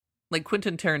Like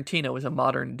Quentin Tarantino is a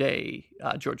modern day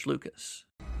George Lucas.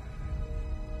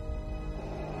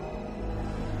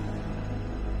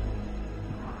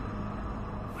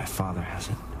 My father has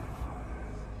it.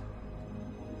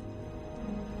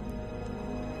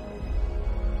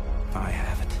 I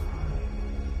have it.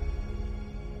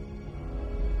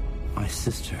 My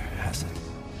sister has it.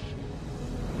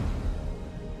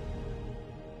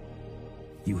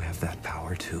 You have that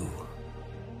power too.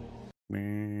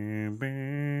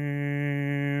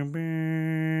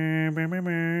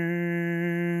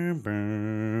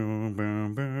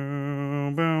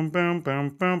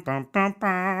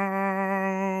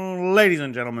 Ladies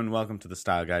and gentlemen, welcome to the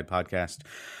Style Guide Podcast.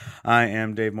 I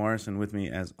am Dave Morris, and with me,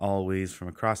 as always, from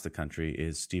across the country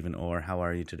is Stephen Orr. How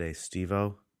are you today,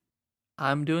 Steve-O?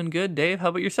 I'm doing good, Dave. How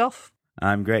about yourself?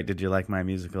 I'm great. Did you like my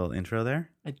musical intro there?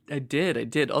 I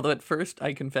did. Although at first,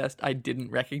 I confessed I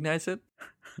didn't recognize it.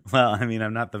 Well, I mean,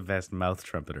 I'm not the best mouth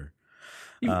trumpeter.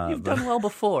 You've done well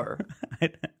before.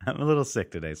 I'm a little sick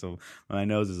today, so my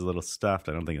nose is a little stuffed.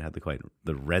 I don't think it had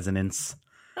the resonance.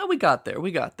 Oh, we got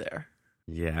there.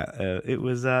 Yeah, it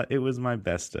was my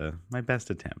best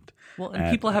attempt. Well, and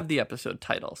people have the episode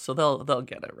title, so they'll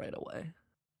get it right away.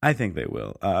 I think they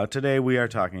will. Today we are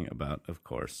talking about, of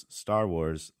course, Star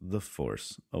Wars: The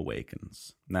Force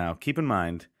Awakens. Now, keep in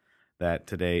mind that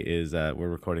today is we're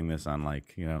recording this on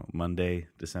Monday,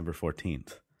 December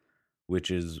 14th, which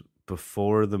is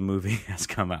before the movie has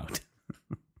come out.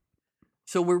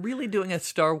 So we're really doing a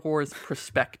Star Wars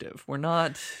perspective. We're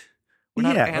not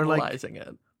analyzing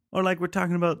it. Or like we're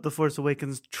talking about The Force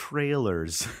Awakens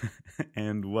trailers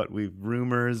and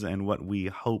rumors and what we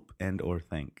hope and or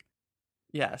think.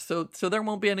 Yeah, so there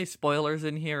won't be any spoilers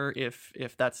in here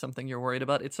if that's something you're worried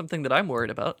about. It's something that I'm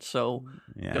worried about, so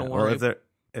don't worry. Well,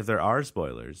 if there are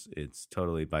spoilers, it's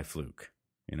totally by fluke,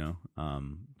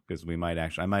 because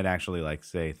I might actually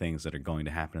say things that are going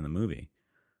to happen in the movie,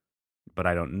 but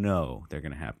I don't know they're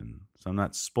going to happen. So I'm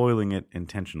not spoiling it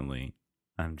intentionally.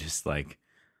 I'm just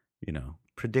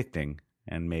predicting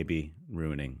and maybe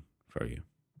ruining for you.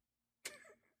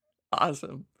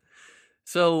 Awesome.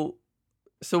 So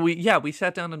we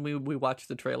sat down and we watched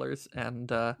the trailers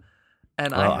and I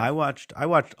watched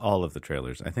all of the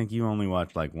trailers. I think you only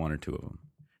watched like one or two of them.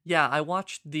 Yeah, I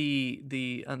watched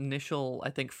the initial,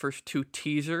 I think, first two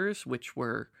teasers, which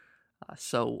were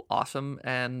so awesome,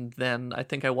 and then I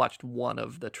think I watched one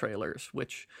of the trailers,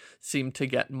 which seemed to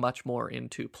get much more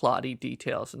into plotty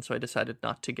details, and so I decided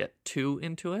not to get too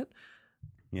into it.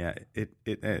 Yeah, it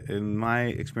in my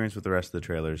experience with the rest of the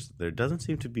trailers, there doesn't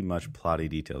seem to be much plotty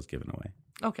details given away.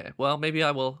 Okay, well, maybe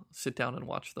I will sit down and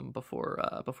watch them before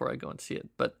I go and see it.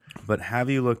 But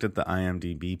have you looked at the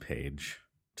IMDb page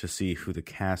to see who the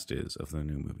cast is of the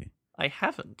new movie? I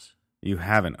haven't. You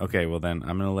haven't? Okay, well then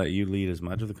I'm going to let you lead as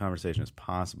much of the conversation as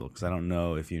possible, because I don't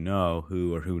know if you know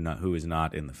who is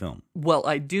not in the film. Well,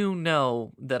 I do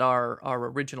know that our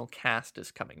original cast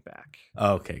is coming back.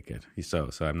 Okay, good. So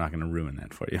I'm not going to ruin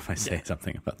that for you if I say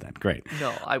something about that. Great.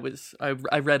 No, I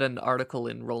read an article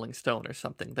in Rolling Stone or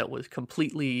something that was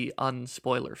completely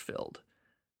unspoiler filled.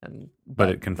 But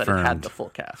it confirmed that it had the full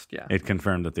cast, yeah. It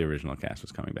confirmed that the original cast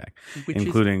was coming back, which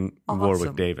including awesome.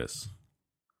 Warwick Davis.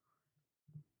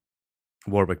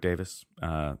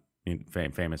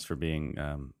 Famous for being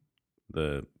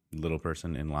the little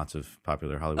person in lots of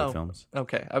popular Hollywood films.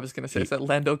 Okay, I was going to say, is that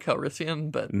Lando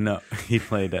Calrissian? But no, he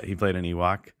played an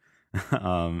Ewok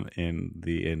in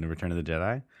the Return of the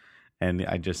Jedi, and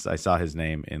I saw his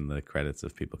name in the credits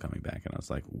of people coming back, and I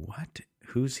was like, what?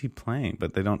 Who's he playing?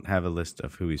 But they don't have a list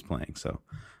of who he's playing, so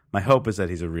my hope is that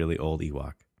he's a really old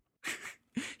Ewok.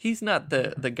 He's not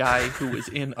the guy who was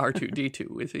in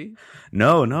R2-D2, is he?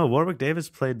 No. Warwick Davis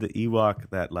played the Ewok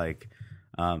that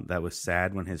that was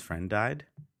sad when his friend died.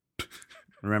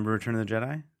 Remember Return of the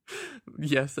Jedi?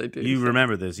 Yes, I do. You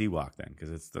remember this Ewok then,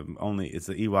 because it's the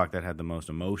Ewok that had the most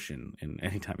emotion in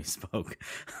any time he spoke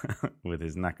with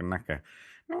his naka.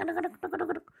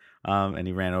 And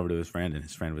he ran over to his friend, and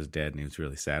his friend was dead, and he was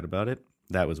really sad about it.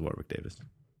 That was Warwick Davis.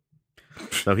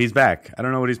 So he's back. I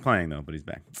don't know what he's playing though, but he's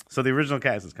back. So the original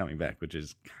cast is coming back, which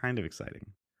is kind of exciting.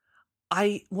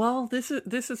 This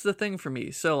is the thing for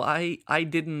me. So I've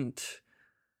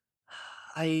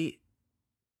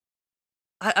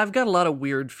got a lot of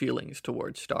weird feelings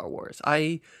towards Star Wars.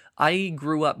 I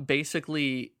grew up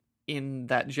basically in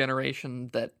that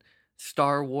generation that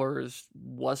Star Wars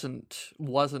wasn't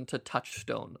a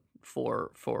touchstone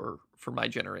for my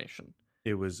generation.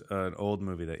 It was an old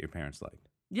movie that your parents liked.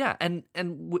 Yeah, and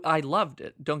I loved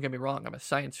it. Don't get me wrong. I'm a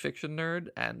science fiction nerd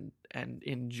and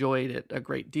enjoyed it a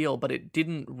great deal, but it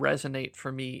didn't resonate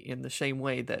for me in the same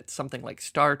way that something like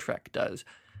Star Trek does.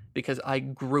 because I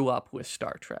grew up with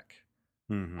Star Trek.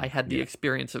 I had the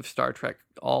experience of Star Trek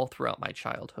all throughout my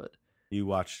childhood. You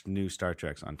watched new Star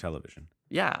Treks on television.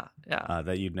 Yeah.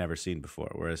 That you'd never seen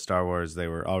before. Whereas Star Wars, they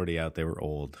were already out. They were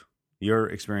old. Your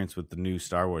experience with the new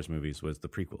Star Wars movies was the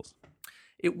prequels.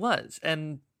 It was,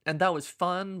 and that was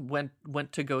fun.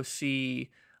 Went to go see,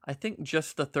 I think,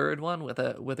 just the third one with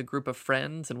a group of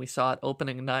friends, and we saw it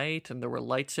opening night, and there were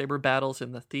lightsaber battles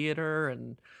in the theater,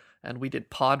 and we did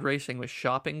pod racing with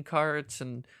shopping carts,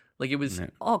 and like it was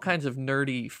all kinds of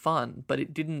nerdy fun, but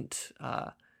it didn't.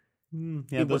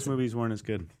 Those movies weren't as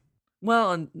good.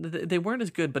 Well, and they weren't as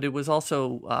good, but it was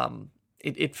also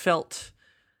it felt.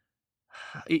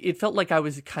 It felt like I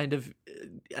was kind of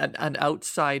an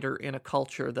outsider in a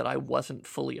culture that I wasn't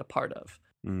fully a part of.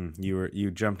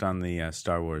 You jumped on the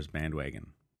Star Wars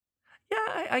bandwagon.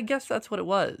 Yeah, I guess that's what it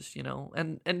was,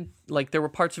 and like there were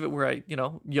parts of it where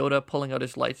Yoda pulling out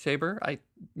his lightsaber.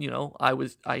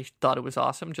 I thought it was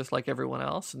awesome, just like everyone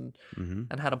else, and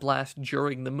had a blast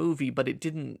during the movie. But it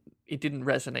didn't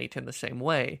resonate in the same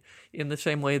way. In the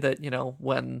same way that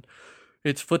when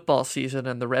it's football season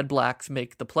and the Red Blacks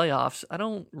make the playoffs, I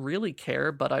don't really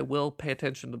care, but I will pay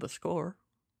attention to the score.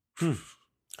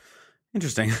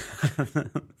 Interesting.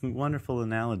 Wonderful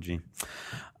analogy.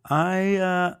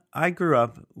 I grew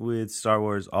up with Star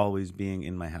Wars always being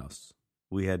in my house.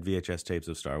 We had VHS tapes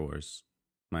of Star Wars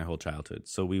my whole childhood.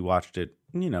 So we watched it,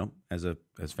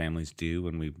 as families do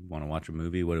when we want to watch a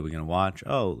movie. What are we going to watch?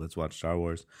 Oh, let's watch Star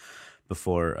Wars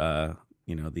before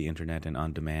the internet and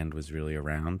on demand was really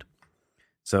around.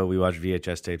 So we watched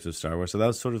VHS tapes of Star Wars. So that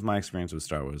was sort of my experience with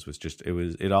Star Wars.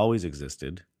 It always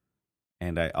existed,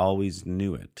 and I always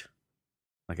knew it.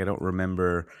 Like I don't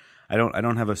remember, I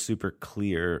don't have a super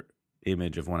clear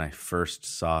image of when I first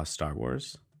saw Star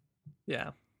Wars. Yeah.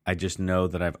 I just know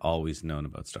that I've always known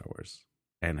about Star Wars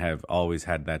and have always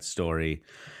had that story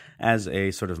as a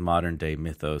sort of modern day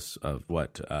mythos of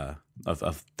what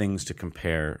of things to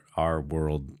compare our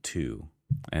world to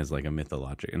as like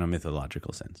in a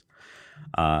mythological sense.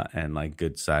 And like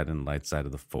good side and light side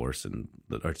of the Force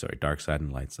dark side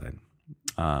and light side.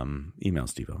 Email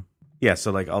Steve-O. Yeah,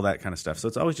 so like all that kind of stuff. So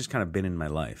it's always just kind of been in my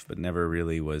life, but never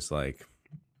really was like,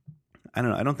 I don't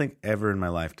know. I don't think ever in my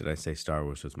life did I say Star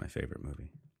Wars was my favorite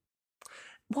movie.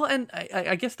 Well, and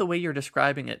I guess the way you're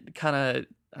describing it kind of,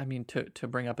 to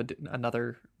bring up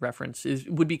another reference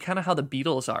would be kind of how the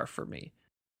Beatles are for me.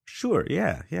 Sure.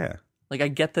 Yeah. Like I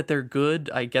get that they're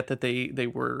good. I get that they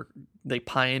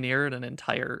pioneered an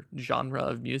entire genre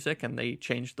of music and they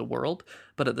changed the world.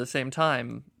 But at the same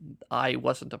time, I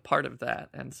wasn't a part of that,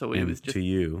 and so it was just to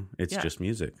you. It's just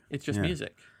music. It's just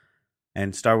music.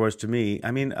 And Star Wars to me,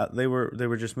 they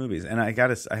were just movies. And I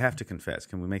have to confess.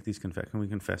 Can we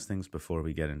confess things before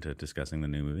we get into discussing the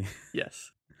new movie?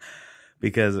 Yes.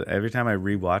 Because every time I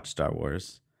rewatch Star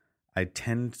Wars, I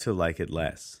tend to like it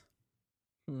less.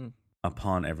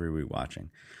 Upon every rewatching.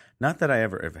 Not that I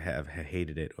ever have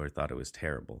hated it or thought it was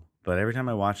terrible, but every time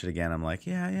I watch it again, I'm like,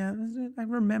 yeah, I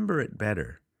remember it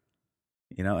better.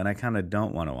 And I kind of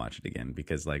don't want to watch it again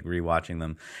because like rewatching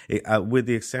them, with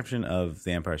the exception of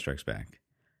The Empire Strikes Back,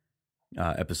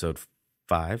 episode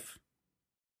 5,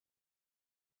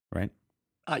 right?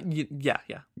 Yeah.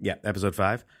 Yeah, episode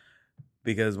 5.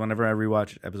 Because whenever I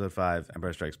rewatch episode 5,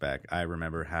 Empire Strikes Back, I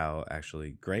remember how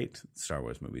actually great Star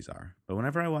Wars movies are. But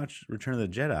whenever I watch Return of the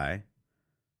Jedi,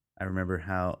 I remember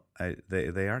how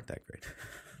they aren't that great.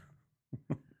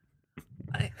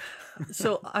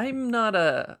 So I'm not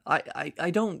I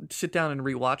don't sit down and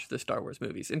rewatch the Star Wars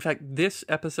movies. In fact, this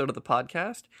episode of the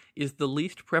podcast is the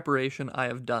least preparation I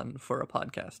have done for a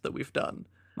podcast that we've done.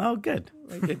 Oh, good.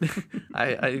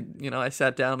 I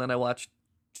sat down and I watched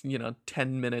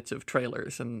 10 minutes of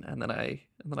trailers and then I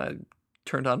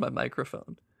turned on my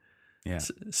microphone. Yeah.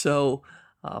 So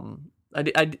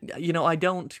I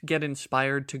don't get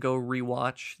inspired to go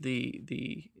rewatch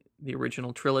the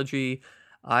original trilogy.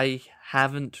 I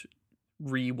haven't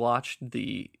rewatched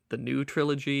the new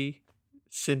trilogy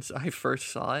since I first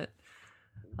saw it.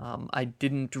 I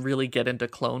didn't really get into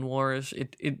Clone Wars.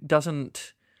 It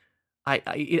doesn't.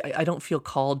 I don't feel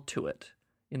called to it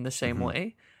in the same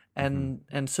way.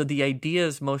 And so the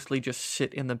ideas mostly just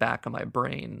sit in the back of my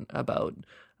brain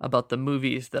about the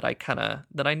movies that I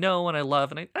know and I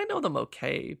love, and I know them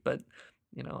okay, but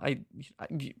I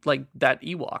like that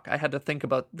Ewok. I had to think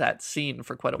about that scene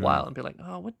for quite a while and be like,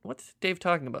 oh, what's Dave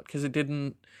talking about? Because it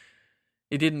didn't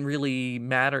really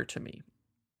matter to me.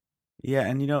 Yeah,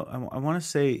 and I want to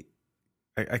say,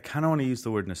 I kind of want to use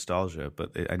the word nostalgia,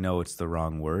 but I know it's the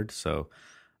wrong word, so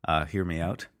hear me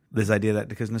out. this idea that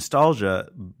because nostalgia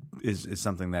is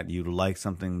something that you like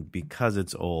something because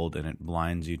it's old and it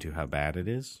blinds you to how bad it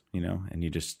is, and you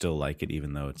just still like it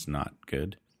even though it's not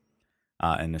good,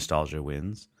 and nostalgia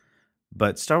wins.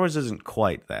 But Star Wars isn't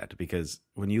quite that, because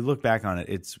when you look back on it,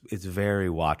 it's very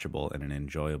watchable and an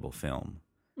enjoyable film.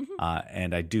 Mm-hmm.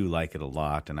 And I do like it a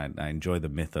lot, and I enjoy the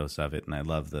mythos of it, and I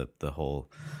love the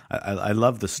whole I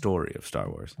love the story of Star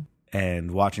Wars.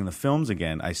 And watching the films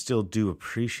again, I still do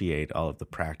appreciate all of the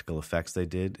practical effects they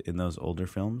did in those older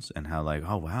films, and how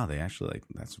oh wow, they actually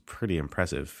that's pretty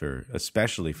impressive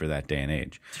especially for that day and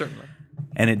age. Certainly.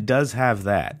 And it does have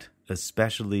that,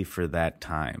 especially for that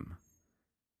time.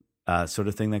 Sort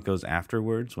of thing that goes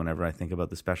afterwards whenever I think about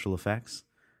the special effects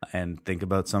and think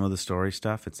about some of the story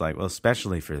stuff. It's well,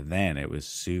 especially for then, it was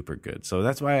super good. So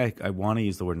that's why I want to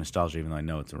use the word nostalgia, even though I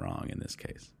know it's wrong in this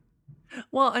case.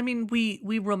 Well, I mean, we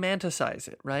romanticize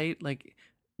it, right? Like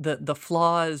the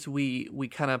flaws we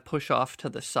kind of push off to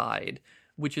the side,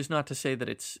 which is not to say that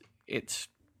it's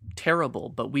terrible,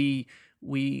 but we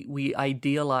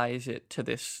idealize it to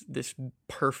this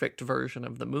perfect version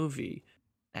of the movie,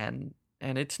 and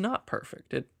it's not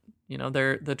perfect.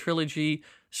 The trilogy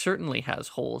certainly has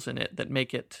holes in it that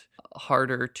make it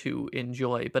harder to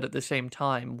enjoy, but at the same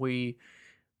time, we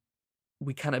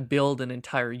kind of build an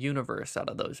entire universe out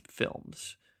of those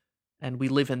films, and we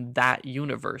live in that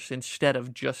universe instead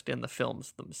of just in the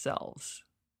films themselves.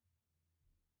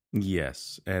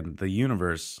 Yes, and the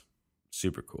universe,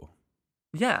 super cool.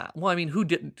 Yeah, well, I mean, who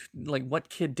didn't, what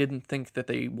kid didn't think that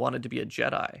they wanted to be a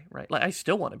Jedi, right? I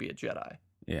still want to be a Jedi.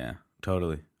 Yeah,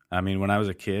 totally. I mean, when I was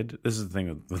a kid, this is the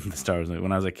thing with the Star Wars movie.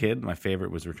 When I was a kid, my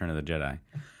favorite was Return of the Jedi,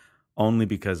 only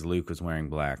because Luke was wearing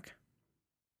black,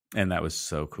 and that was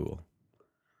so cool.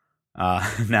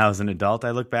 Now as an adult,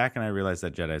 I look back and I realize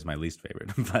that Jedi is my least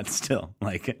favorite, but still,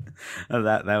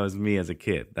 that was me as a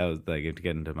kid. That was to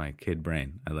get into my kid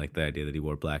brain. I like the idea that he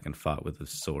wore black and fought with a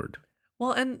sword.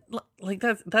 Well, and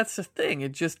that's the thing.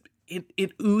 It just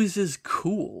it oozes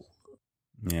cool.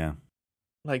 Yeah.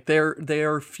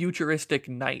 They're futuristic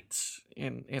knights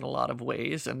in a lot of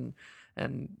ways, and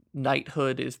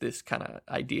knighthood is this kind of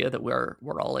idea that we're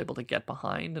all able to get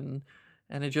behind,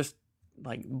 and it just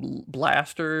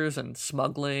blasters and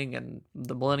smuggling and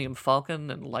the Millennium Falcon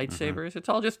and lightsabers. Mm-hmm. It's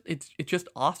all it's just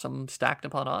awesome stacked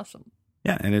upon awesome.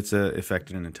 Yeah, and it's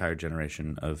affected an entire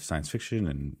generation of science fiction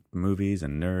and movies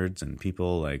and nerds and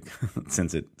people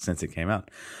since it came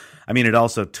out. I mean, it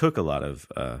also took a lot of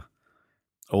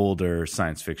older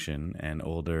science fiction and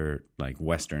older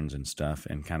westerns and stuff,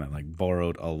 and kind of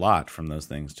borrowed a lot from those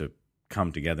things to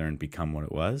come together and become what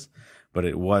it was. But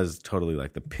it was totally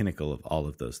the pinnacle of all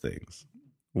of those things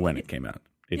when it came out.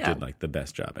 It did the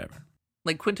best job ever.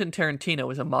 Quentin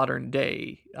Tarantino is a modern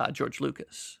day George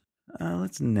Lucas.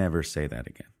 Let's never say that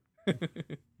again.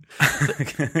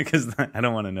 Because I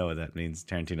don't want to know what that means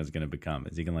Tarantino's going to become.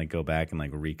 Is he going to go back and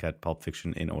recut Pulp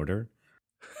Fiction in order?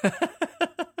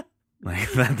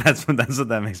 That's what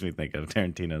that makes me think of.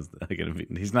 Tarantino's going to be.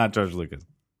 He's not George Lucas.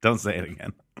 Don't say it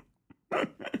again.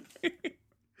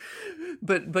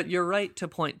 But you're right to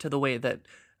point to the way that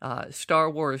Star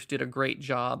Wars did a great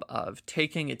job of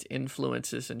taking its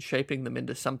influences and shaping them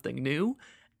into something new,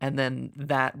 and then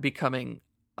that becoming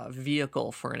a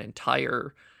vehicle for an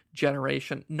entire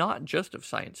generation, not just of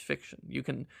science fiction. You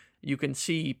can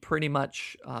see pretty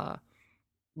much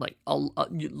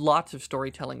lots of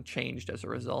storytelling changed as a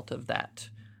result of that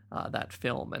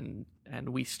film, and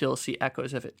we still see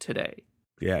echoes of it today.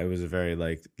 Yeah, it was a very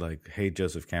hey,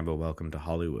 Joseph Campbell, welcome to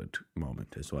Hollywood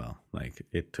moment as well.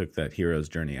 It took that hero's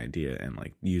journey idea and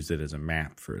used it as a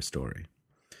map for a story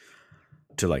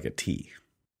to a T.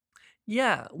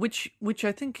 Yeah, which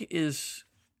I think is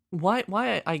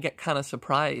why I get kind of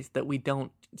surprised that we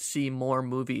don't see more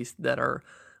movies that are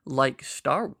like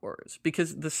Star Wars,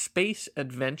 because the space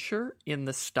adventure in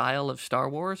the style of Star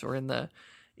Wars or in that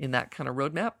kind of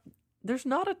roadmap, there's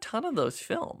not a ton of those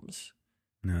films.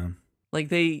 No.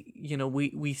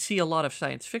 We see a lot of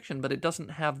science fiction, but it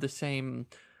doesn't have the same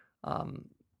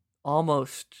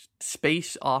almost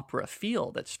space opera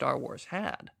feel that Star Wars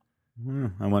had.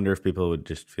 I wonder if people would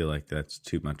just feel like that's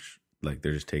too much,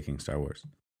 they're just taking Star Wars.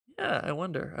 Yeah, I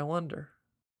wonder.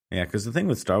 Yeah, because the thing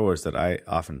with Star Wars that I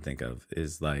often think of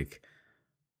is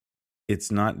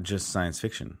it's not just science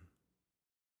fiction.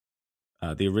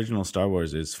 The original Star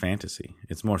Wars is fantasy.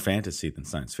 It's more fantasy than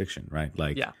science fiction, right?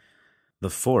 Yeah. The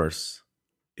Force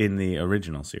in the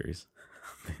original series,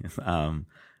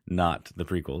 not the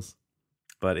prequels,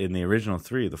 but in the original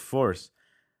 3, the Force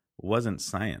wasn't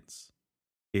science.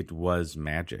 It was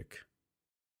magic.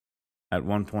 At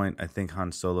one point, I think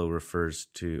Han Solo refers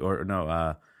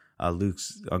to,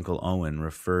 Luke's Uncle Owen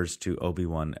refers to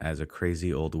Obi-Wan as a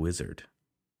crazy old wizard.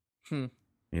 Hmm.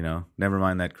 You know, never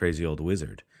mind that crazy old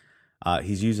wizard.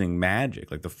 He's using magic.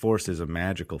 Like the Force is a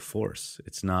magical force.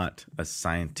 It's not a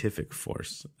scientific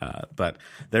force. But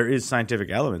there is scientific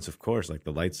elements, of course, like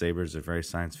the lightsabers are very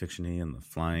science fiction-y and the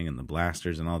flying and the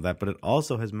blasters and all that. But it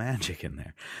also has magic in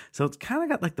there. So it's kind of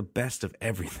got like the best of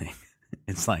everything.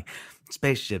 It's like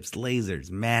spaceships,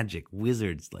 lasers, magic,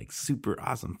 wizards, like super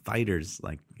awesome fighters.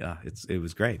 Like it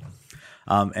was great.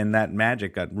 And that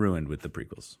magic got ruined with the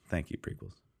prequels. Thank you,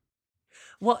 prequels.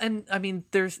 Well, and I mean,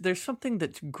 there's something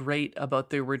that's great about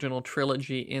the original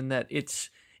trilogy in that it's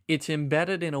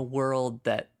embedded in a world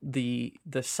that the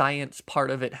science part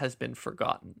of it has been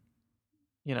forgotten.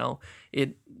 You know,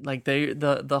 it like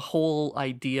the whole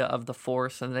idea of the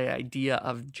Force and the idea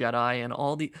of Jedi and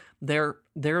all they're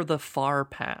the far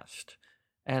past,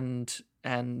 and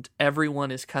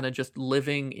everyone is kind of just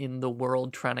living in the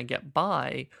world trying to get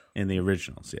by. In the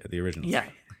originals, yeah, the originals.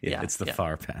 Yeah, it's the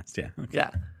far past, yeah. Okay. Yeah.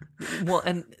 Well,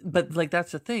 but like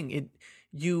that's the thing.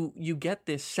 You get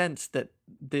this sense that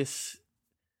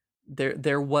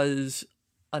there was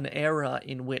an era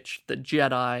in which the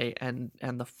Jedi and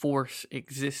the Force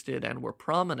existed and were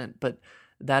prominent, but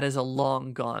that is a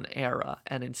long gone era,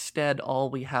 and instead all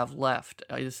we have left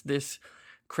is this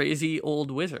crazy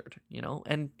old wizard, you know,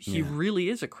 and he really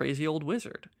is a crazy old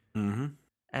wizard. Mm-hmm.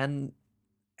 And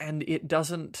it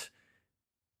doesn't.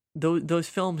 Those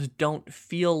films don't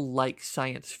feel like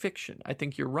science fiction. I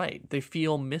think you're right. They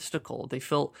feel mystical. They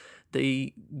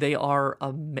are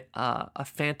a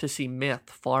fantasy myth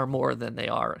far more than they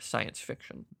are science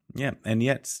fiction. Yeah, and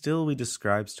yet still we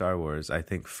describe Star Wars, I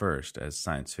think, first as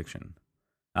science fiction.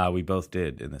 We both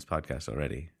did in this podcast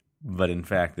already. But in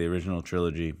fact, the original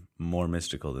trilogy, more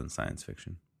mystical than science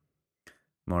fiction.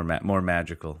 More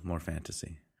magical, more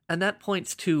fantasy. And that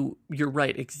points to, you're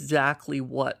right, exactly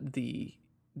what the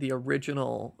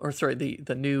original, or sorry,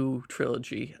 the new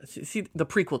trilogy, see the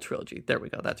prequel trilogy, there we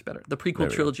go, that's better. The prequel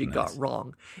trilogy got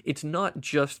wrong. It's not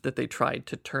just that they tried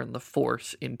to turn the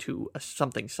Force into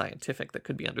something scientific that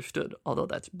could be understood, although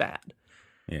that's bad.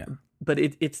 Yeah. But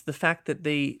it's the fact that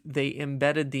they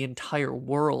embedded the entire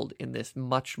world in this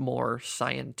much more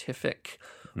scientific,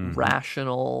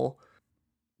 rational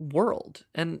world.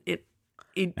 And they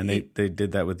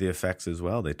did that with the effects as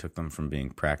well. They took them from being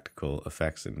practical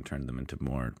effects and turned them into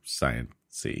more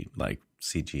science-y, like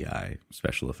CGI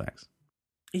special effects.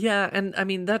 Yeah, and I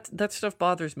mean that stuff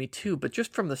bothers me too. But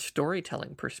just from the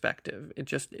storytelling perspective, it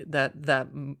just that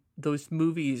those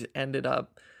movies ended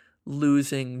up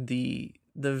losing they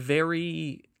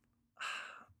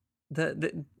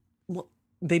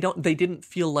didn't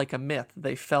feel like a myth.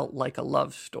 They felt like a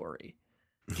love story.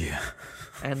 Yeah,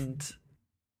 and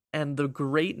the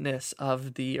greatness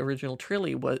of the original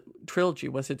trilogy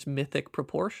was its mythic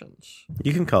proportions.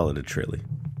 You can call it a trilogy.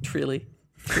 Trilogy.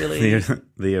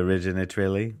 The original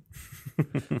trilogy.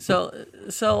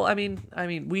 So I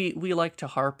mean, we like to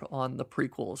harp on the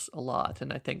prequels a lot,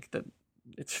 and I think that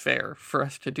it's fair for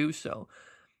us to do so.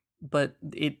 But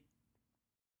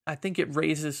I think it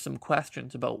raises some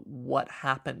questions about what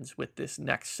happens with this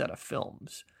next set of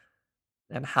films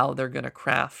and how they're going to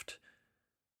craft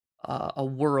a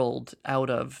world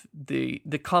out of the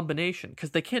combination,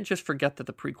 because they can't just forget that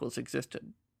the prequels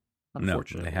existed.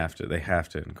 Unfortunately, no, they have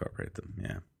to incorporate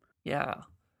them. Yeah.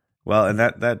 Well, and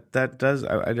that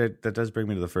does bring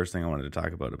me to the first thing I wanted to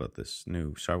talk about this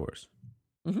new Star Wars.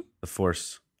 Mm-hmm. The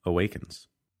Force Awakens.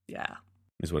 Yeah,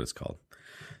 is what it's called.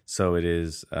 So it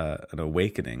is an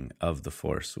awakening of the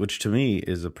Force, which to me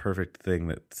is a perfect thing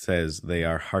that says they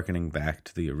are hearkening back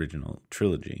to the original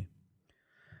trilogy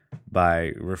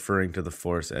by referring to the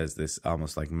Force as this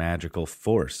almost like magical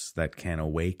force that can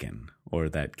awaken or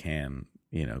that can,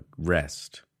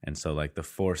 rest. And so like the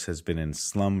Force has been in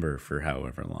slumber for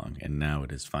however long, and now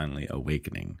it is finally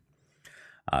awakening.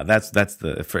 At least that's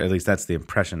the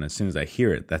impression. As soon as I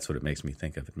hear it, that's what it makes me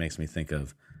think of. It makes me think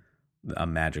of a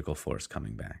magical force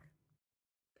coming back.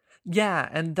 Yeah,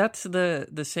 and that's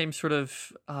the same sort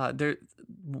of there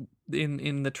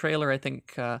in the trailer. I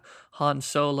think Han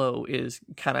Solo is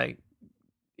kind of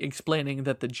explaining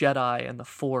that the Jedi and the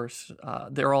Force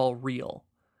they're all real,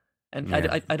 and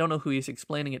yeah. I don't know who he's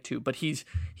explaining it to, but he's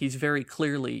very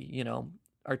clearly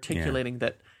articulating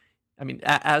that. I mean,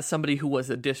 as somebody who was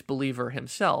a disbeliever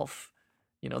himself,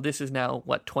 this is now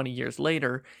 20 years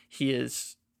later.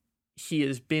 He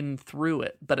has been through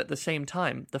it, but at the same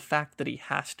time, the fact that he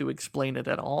has to explain it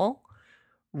at all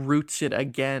roots it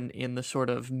again in the sort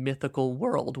of mythical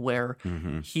world where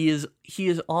he is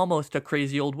almost a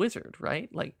crazy old wizard,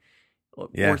 right? Like,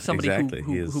 or somebody exactly.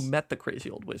 who met the crazy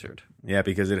old wizard. Yeah,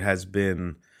 because it has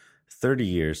been 30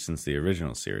 years since the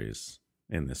original series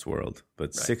in this world,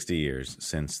 but Right. 60 years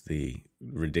since the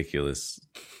ridiculous,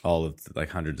 all of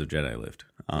like hundreds of Jedi lived.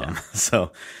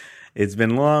 So it's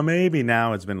been long. Maybe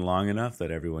now it's been long enough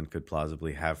that everyone could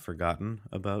plausibly have forgotten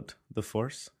about the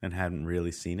Force and hadn't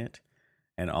really seen it.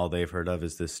 And all they've heard of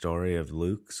is this story of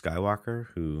Luke Skywalker,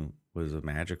 who was a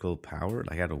magical power,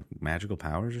 like had magical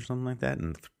powers or something like that,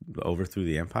 and overthrew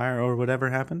the Empire or whatever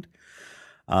happened.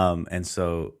 And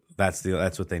so that's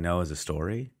what they know as a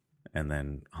story. And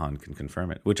then Han can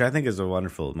confirm it, which I think is a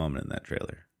wonderful moment in that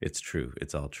trailer. It's true.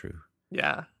 It's all true.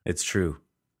 Yeah. It's true.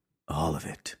 All of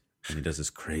it. And he does this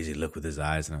crazy look with his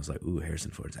eyes, and I was like, ooh,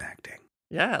 Harrison Ford's acting.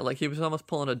 Yeah, like he was almost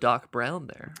pulling a Doc Brown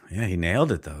there. Yeah, he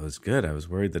nailed it, though. It was good. I was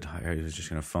worried that he was just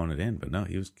going to phone it in, but no,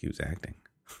 he was acting.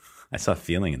 I saw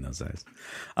feeling in those eyes.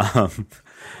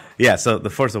 Yeah, so The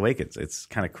Force Awakens, it's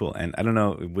kind of cool. And I don't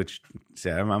know which... See,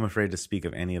 I'm afraid to speak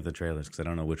of any of the trailers because I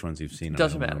don't know which ones you've seen.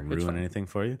 Doesn't I don't matter. wanna ruin anything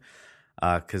for you.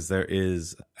 Because there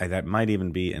is... that might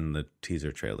even be in the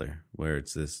teaser trailer where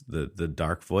it's the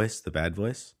dark voice, the bad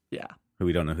voice. Yeah. Who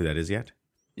we don't know who that is yet.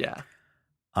 Yeah.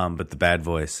 But the bad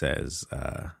voice says...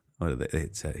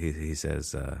 he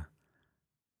says...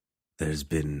 there's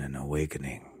been an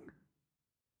awakening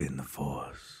in the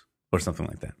Force. Or something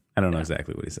like that. I don't know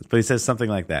exactly what he says. But he says something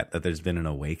like that there's been an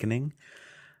awakening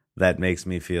that makes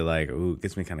me feel like, ooh, it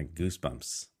gives me kind of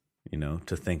goosebumps,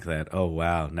 to think that, oh,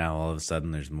 wow, now all of a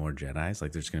sudden there's more Jedis.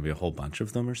 Like there's going to be a whole bunch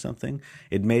of them or something.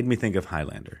 It made me think of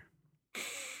Highlander.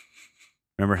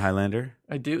 Remember Highlander?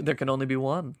 I do. There can only be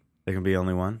one. There can be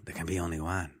only one? There can be only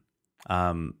one.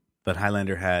 But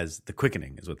Highlander has the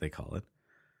quickening is what they call it.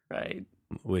 Right.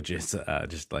 Which is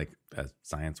just like a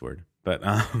science word. But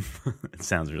it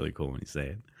sounds really cool when you say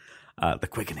it. The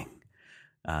quickening.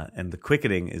 And the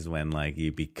quickening is when like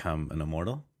you become an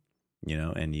immortal,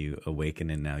 and you awaken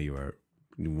and now you are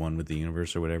one with the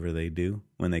universe or whatever they do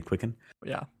when they quicken.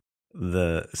 Yeah.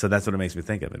 So that's what it makes me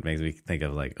think of. It makes me think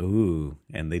of like, ooh,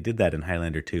 and they did that in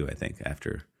Highlander 2, I think.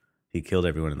 After he killed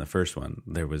everyone in the first one,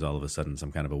 there was all of a sudden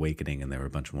some kind of awakening and there were a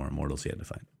bunch more immortals he had to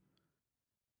fight.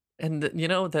 And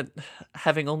that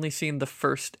having only seen the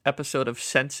first episode of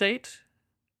Sense8,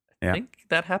 I think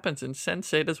that happens in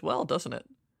Sense8 as well, doesn't it?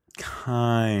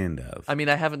 Kind of. I mean,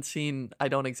 I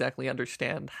don't exactly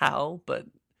understand how, but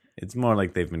it's more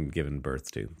like they've been given birth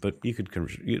to. But you could,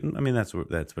 that's where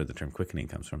the term quickening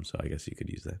comes from. So I guess you could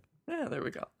use that. Yeah, there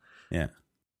we go. Yeah.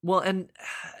 Well, and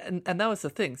that was the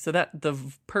thing. So that the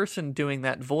person doing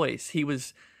that voice,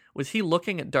 was he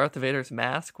looking at Darth Vader's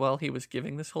mask while he was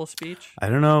giving this whole speech? I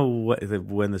don't know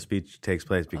when the speech takes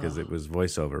place because it was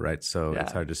voiceover, right? So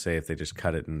it's hard to say if they just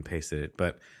cut it and pasted it.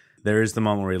 But there is the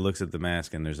moment where he looks at the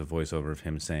mask and there's a voiceover of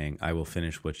him saying, "I will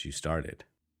finish what you started."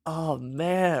 Oh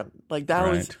man, like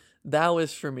that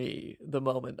was for me the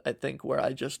moment I think where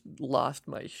I just lost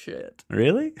my shit.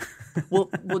 Really? well,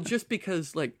 just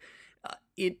because like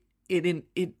it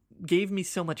gave me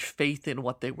so much faith in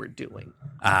what they were doing.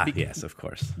 Yes, of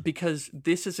course. Because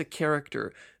this is a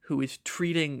character who is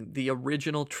treating the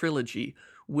original trilogy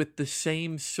with the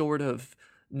same sort of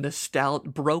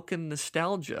broken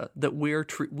nostalgia that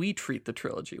we treat the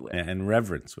trilogy with. And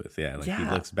reverence with, He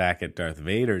looks back at Darth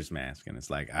Vader's mask and it's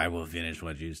like, I will finish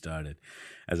what you started,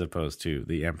 as opposed to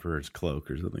the Emperor's cloak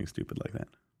or something stupid like that.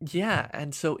 Yeah,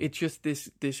 and so it's just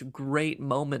this great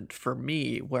moment for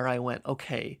me where I went,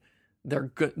 okay,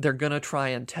 they're gonna try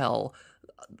and tell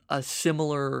a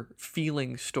similar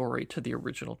feeling story to the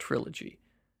original trilogy,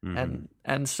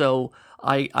 and so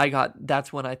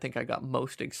that's when I think I got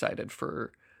most excited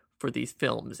for these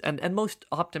films and most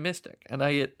optimistic. And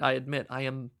I admit I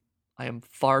am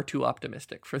far too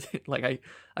optimistic for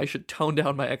I should tone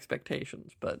down my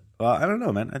expectations. But well, I don't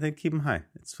know, man. I think keep them high.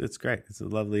 It's great. It's a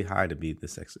lovely high to be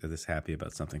this happy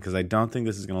about something, because I don't think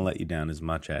this is going to let you down as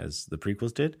much as the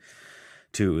prequels did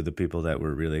to the people that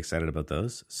were really excited about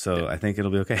those. So I think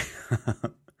it'll be okay.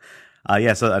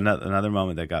 So another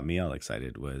moment that got me all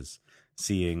excited was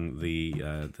seeing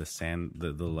the sand,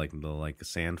 the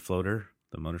sand floater,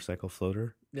 the motorcycle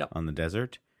floater on the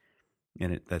desert.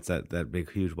 And that's that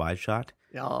big, huge wide shot.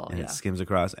 It skims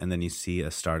across, and then you see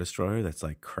a Star Destroyer that's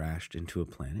like crashed into a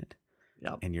planet.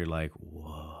 Yep. And you're like,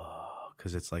 whoa,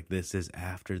 because it's like this is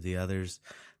after the others.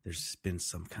 There's been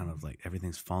some kind of like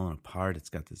everything's fallen apart.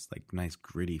 It's got this like nice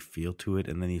gritty feel to it,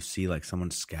 and then you see like someone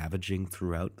scavenging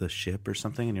throughout the ship or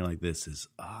something, and you're like, this is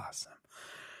awesome,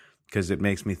 because it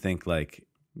makes me think like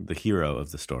the hero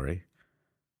of the story,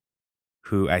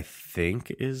 who I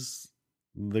think is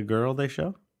the girl they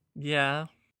show. Yeah,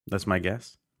 that's my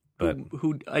guess. But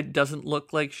who doesn't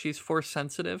look like she's Force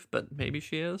sensitive, but maybe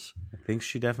she is. I think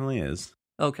she definitely is.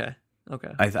 Okay.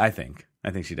 I think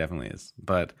she definitely is.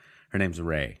 But Her name's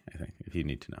Rey, I think, if you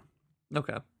need to know.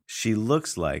 Okay. She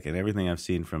looks like, and everything I've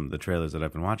seen from the trailers that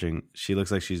I've been watching, she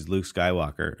looks like she's Luke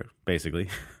Skywalker, basically,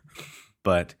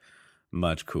 but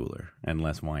much cooler and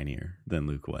less whinier than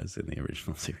Luke was in the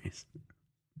original series.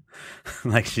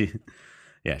 Like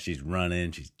she's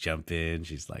running, she's jumping,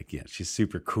 she's like, she's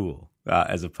super cool,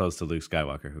 as opposed to Luke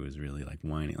Skywalker, who is really like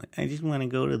whiny, like, I just want to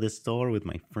go to the store with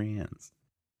my friends.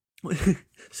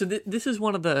 So this is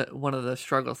one of the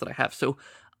struggles that I have. So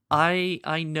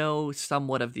I know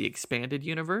somewhat of the expanded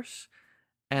universe,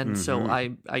 and so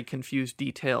I confuse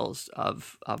details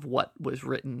of what was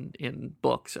written in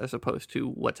books as opposed to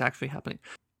what's actually happening.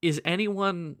 Is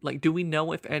anyone, like, do we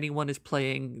know if anyone is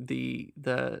playing the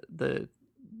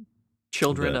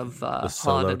children of the Han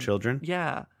solo children?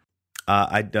 Yeah.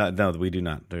 I don't. No, we do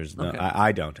not. There's no. Okay.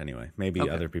 I don't anyway. Maybe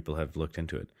other people have looked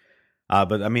into it.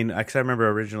 But I mean, because I remember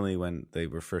originally when they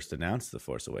were first announced The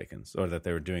Force Awakens, or that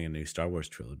they were doing a new Star Wars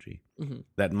trilogy,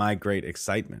 that my great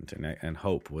excitement and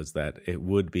hope was that it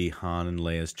would be Han and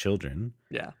Leia's children.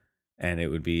 Yeah. And it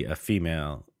would be a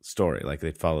female story, like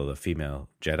they'd follow the female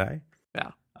Jedi.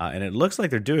 Yeah. And it looks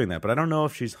like they're doing that, but I don't know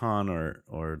if she's Han or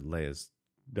Leia's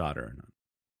daughter or not.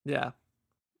 Yeah.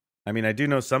 I mean, I do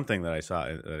know something that I saw,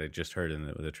 that I just heard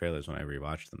in the trailers when I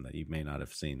rewatched them, that you may not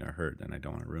have seen or heard, and I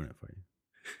don't want to ruin it for you.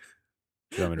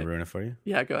 Do you want me to ruin it for you?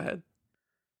 Yeah, go ahead.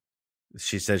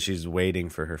 She says she's waiting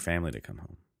for her family to come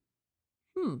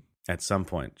home. At some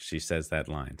point, she says that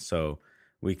line. So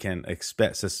we can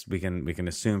expect, we can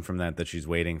assume from that she's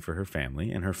waiting for her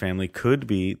family, and her family could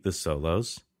be the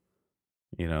Solos.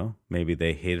 You know, maybe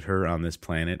they hid her on this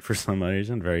planet for some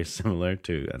reason, very similar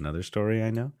to another story I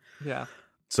know. Yeah.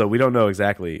 So we don't know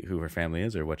exactly who her family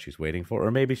is or what she's waiting for,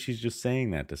 or maybe she's just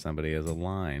saying that to somebody as a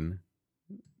line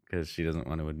because she doesn't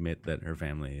want to admit that her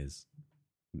family is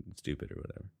stupid or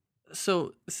whatever.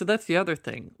 So that's the other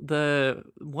thing.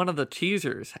 One of the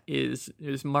teasers is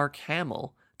Mark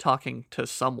Hamill talking to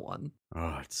someone.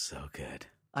 Oh, it's so good.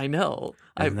 I know.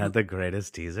 Isn't that the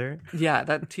greatest teaser? Yeah,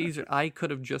 that teaser. I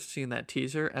could have just seen that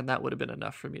teaser, and that would have been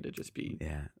enough for me to just be.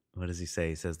 Yeah. What does he say?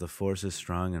 He says, "The Force is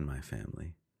strong in my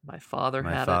family. My father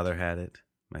had it.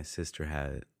 My sister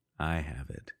had it. I have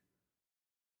it.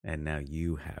 And now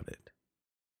you have it."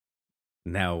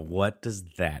 Now, what does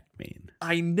that mean?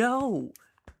 I know.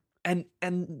 And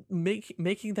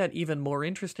making that even more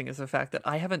interesting is the fact that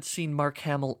I haven't seen Mark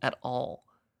Hamill at all.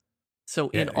 So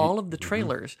in all of the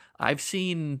trailers, I've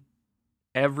seen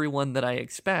everyone that I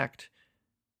expect.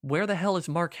 Where the hell is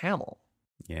Mark Hamill?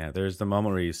 Yeah, there's the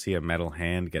moment where you see a metal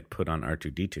hand get put on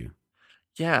R2-D2.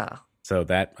 Yeah. So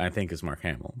that, I think, is Mark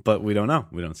Hamill. But we don't know.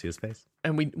 We don't see his face.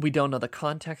 And we don't know the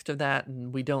context of that,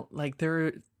 and we don't, like,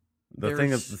 the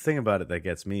thing about it that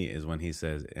gets me is when he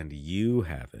says, "And you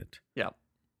have it." Yeah.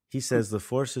 He says, "The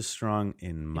Force is strong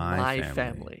in my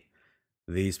family.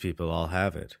 These people all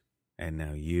have it. And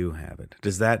now you have it."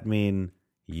 Does that mean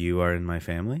you are in my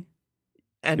family?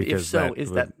 And because if so,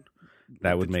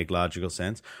 that would make logical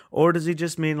sense? Or does he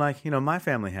just mean, like, my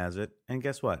family has it, and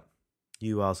guess what?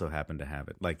 You also happen to have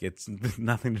it. Like, it's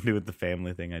nothing to do with the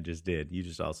family thing I just did. You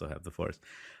just also have the Force.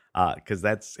 Because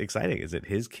that's exciting. Is it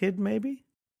his kid, maybe?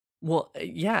 Well,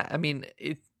 yeah. I mean,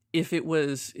 if it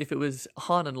was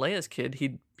Han and Leia's kid,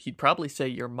 he'd probably say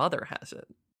your mother has it.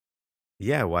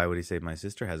 Yeah, why would he say my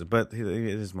sister has it? But it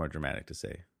is more dramatic to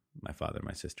say my father,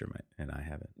 my sister, and I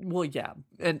have it. Well, yeah,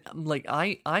 and like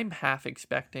I'm half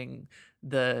expecting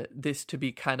this to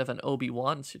be kind of an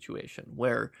Obi-Wan situation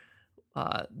where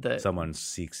someone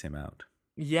seeks him out.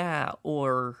 Yeah,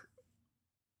 or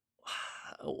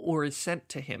is sent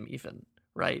to him even,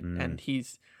 right? And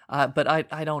he's but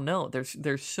I don't know.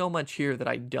 There's so much here that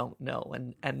I don't know,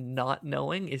 and not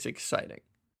knowing is exciting.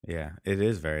 Yeah, it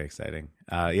is very exciting.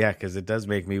 Yeah, because it does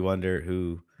make me wonder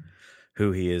who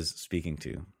he is speaking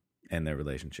to and their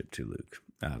relationship to Luke.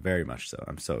 Very much so.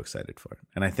 I'm so excited for it.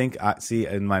 And I think,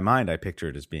 in my mind, I picture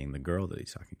it as being the girl that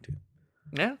he's talking to.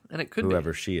 Yeah, and it could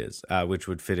whoever she is, which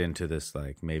would fit into this,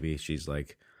 like, maybe she's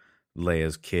like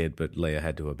Leia's kid, but Leia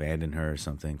had to abandon her or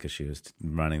something because she was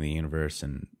running the universe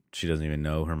and she doesn't even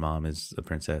know her mom is a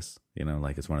princess.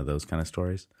 Like it's one of those kind of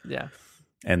stories. Yeah.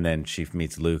 And then she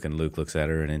meets Luke, and Luke looks at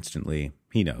her, and instantly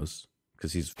he knows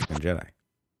because he's fucking Jedi.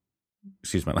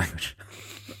 Excuse my language.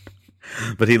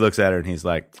 But he looks at her, and he's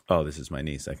like, "Oh, this is my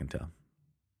niece. I can tell."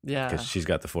 Yeah, because she's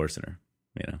got the Force in her.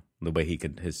 The way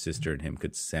his sister and him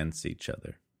could sense each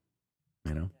other.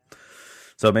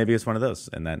 So maybe it's one of those,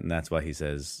 and that's why he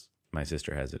says, "My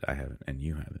sister has it, I have it, and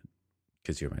you have it,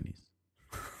 because you're my niece."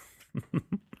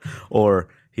 Or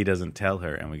he doesn't tell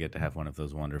her, and we get to have one of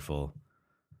those wonderful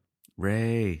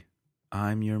 "Rey,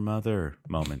 I'm your mother"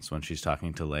 moments when she's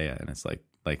talking to Leia, and it's like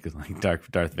like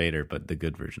Darth Vader, but the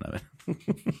good version of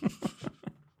it.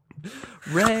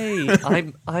 Ray,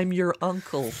 I'm your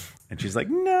uncle. And she's like,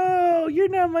 no, you're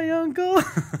not my uncle.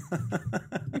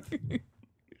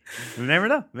 You never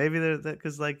know. Maybe there's that,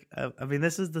 because I mean,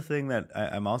 this is the thing that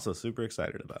I'm also super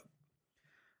excited about.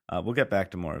 We'll get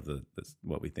back to more of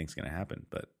what we think is going to happen,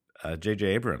 but J.J.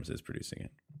 Abrams is producing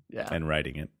it, and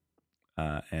writing it,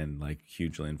 and like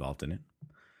hugely involved in it.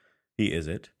 He is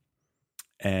it,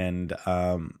 and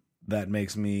that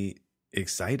makes me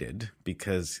excited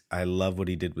because I love what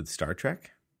he did with Star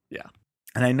Trek. Yeah,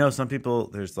 and I know some people,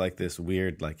 there's like this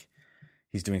weird like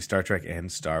he's doing Star Trek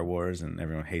and Star Wars, and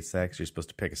everyone hates that because you're supposed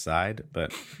to pick a side,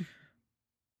 but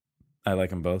I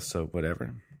like them both, so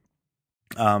whatever.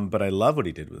 But I love what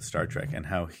he did with Star Trek and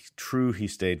how true he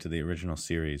stayed to the original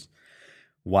series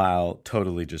while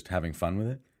totally just having fun with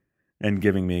it and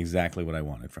giving me exactly what I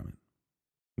wanted from it.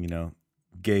 You know,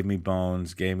 gave me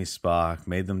Bones, gave me Spock,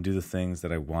 made them do the things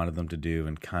that I wanted them to do,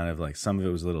 and kind of like some of it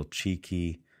was a little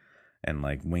cheeky and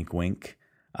like wink wink.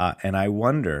 And I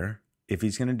wonder if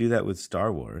he's going to do that with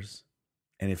Star Wars.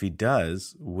 And if he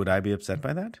does, would I be upset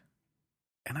by that?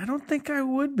 And I don't think I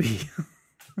would be.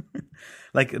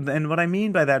 Like, and what I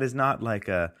mean by that is not like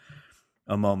a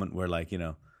moment where, like, you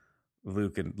know,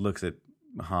 Luke looks at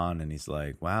Han and he's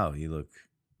like, wow, you look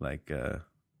like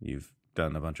you've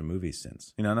done a bunch of movies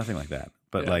since. You know, nothing like that.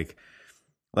 But like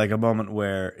a moment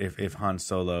where if Han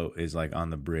Solo is like on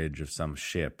the bridge of some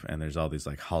ship and there's all these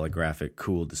like holographic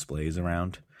cool displays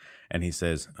around and he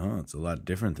says, oh, it's a lot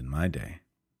different than my day.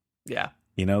 Yeah.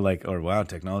 You know, like, or wow,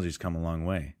 technology's come a long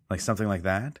way. Like something like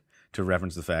that. To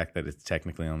reference the fact that it's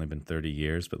technically only been 30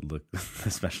 years, but look, the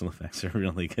special effects are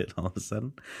really good all of a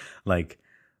sudden. Like,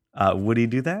 would he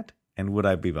do that? And would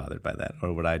I be bothered by that?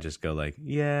 Or would I just go like,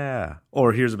 yeah.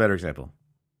 Or here's a better example.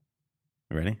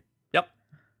 You ready? Yep.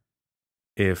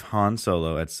 If Han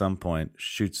Solo at some point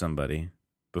shoots somebody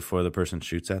before the person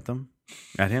shoots at him,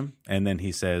 and then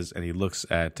he says, and he looks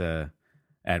at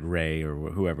Rey or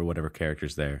whoever, whatever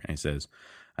character's there, and he says,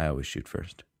 I always shoot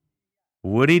first.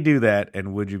 Would he do that,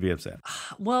 and would you be upset?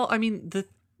 Well, I mean,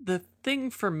 the thing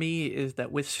for me is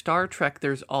that with Star Trek,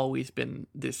 there's always been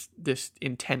this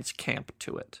intense camp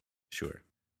to it. Sure.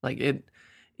 Like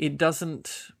it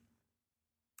doesn't.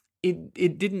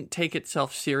 It didn't take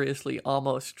itself seriously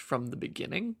almost from the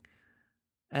beginning,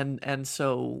 and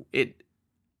so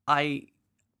I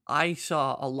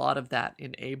saw a lot of that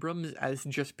in Abrams as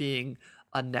just being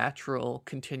a natural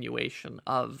continuation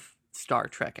of Star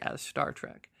Trek as Star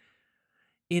Trek.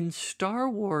 In Star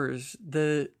Wars,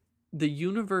 the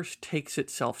universe takes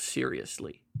itself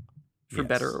seriously, for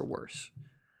better or worse,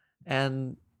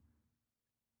 and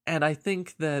I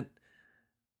think that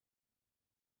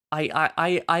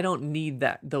I don't need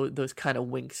those kind of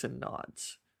winks and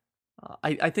nods.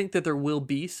 I think that there will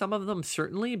be some of them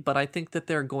certainly, but I think that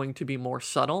they're going to be more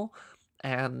subtle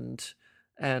and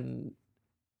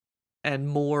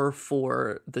more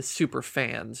for the super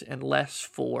fans and less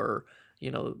for,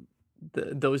 you know,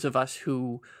 those of us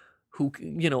who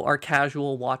you know are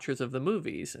casual watchers of the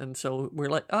movies, and so we're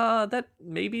like, that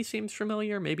maybe seems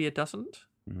familiar, maybe it doesn't.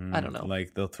 I don't know.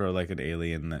 Like they'll throw like an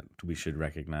alien that we should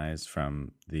recognize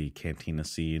from the cantina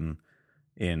scene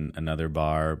in another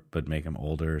bar, but make him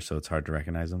older so it's hard to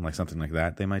recognize him, like something like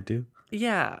that they might do.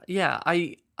 Yeah.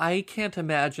 I can't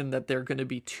imagine that they're going to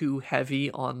be too heavy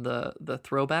on the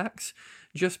throwbacks,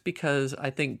 just because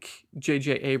I think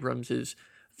J.J. Abrams is,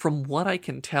 from what I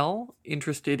can tell,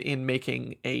 interested in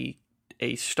making a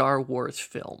Star Wars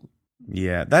film.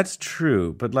 Yeah, that's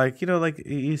true. But like, you know, like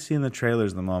you see in the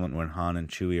trailers the moment when Han and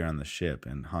Chewie are on the ship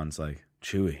and Han's like,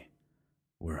 Chewie,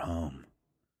 we're home.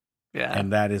 Yeah.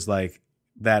 And that is like,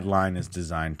 that line is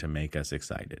designed to make us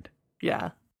excited. Yeah.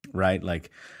 Right?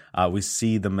 Like we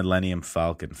see the Millennium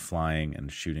Falcon flying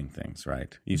and shooting things,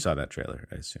 right? You saw that trailer,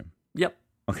 I assume. Yep.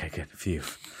 Okay, good. Phew.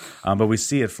 But we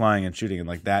see it flying and shooting, and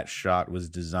like that shot was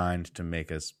designed to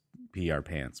make us pee our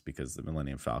pants because the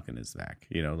Millennium Falcon is back.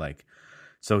 You know, like,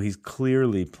 so he's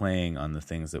clearly playing on the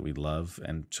things that we love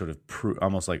and sort of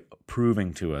almost like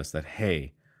proving to us that,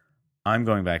 hey, I'm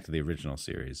going back to the original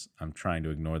series. I'm trying to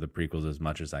ignore the prequels as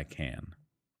much as I can.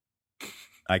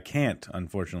 I can't,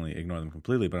 unfortunately, ignore them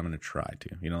completely, but I'm going to try to.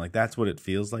 You know, like that's what it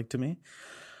feels like to me.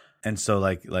 And so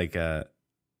like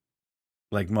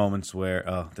moments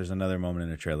where, there's another moment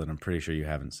in a trailer that I'm pretty sure you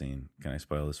haven't seen. Can I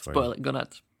spoil this for you? Spoil it. Go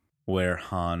nuts. Where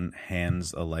Han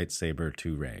hands a lightsaber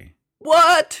to Rey.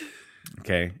 What?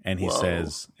 Okay, and he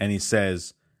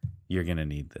says, "You're gonna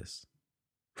need this."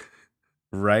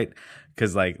 Right?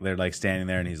 Because like they're like standing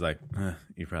there, and he's like,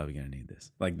 "You're probably gonna need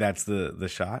this." Like that's the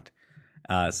shot,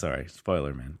 Sorry,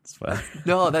 spoiler, man. Spoiler.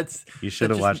 No, that's You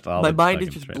should have that's watched just, all my the mind is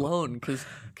fucking just trailers. blown because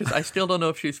I still don't know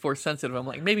if she's force sensitive. I'm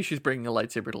like, maybe she's bringing a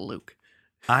lightsaber to Luke.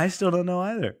 I still don't know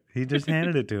either. He just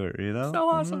handed it to her, you know? So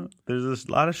awesome. There's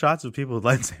a lot of shots of people with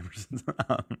lightsabers.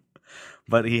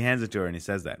 But he hands it to her and he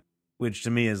says that, which to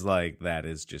me is like, that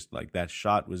is just like, that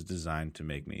shot was designed to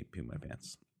make me pee my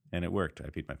pants. And it worked. I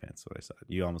peed my pants when I saw it.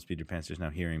 You almost peed your pants just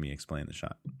now hearing me explain the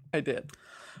shot. I did.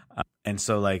 And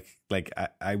so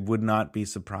I would not be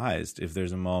surprised if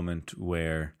there's a moment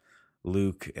where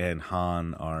Luke and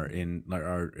Han are in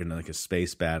like a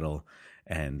space battle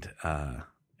and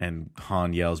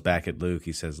Han yells back at Luke.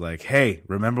 He says like, "Hey,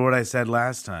 remember what I said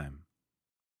last time?"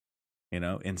 You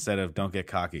know, instead of "Don't get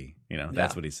cocky." You know,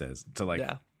 that's what he says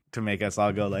to make us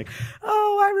all go like,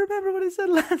 "Oh, I remember what he said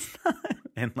last time,"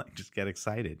 and like just get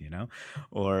excited, you know,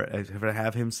 or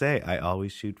have him say, "I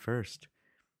always shoot first,"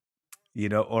 you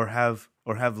know, or have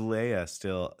Leia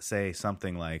still say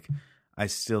something like, "I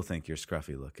still think you're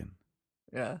scruffy looking."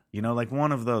 Yeah. You know, like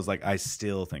one of those, like, I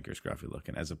still think you're scruffy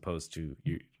looking, as opposed to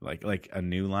you, like a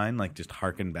new line, like just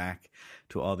harken back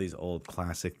to all these old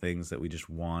classic things that we just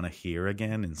want to hear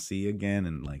again and see again.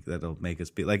 And like, that'll make us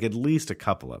be like at least a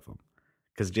couple of them.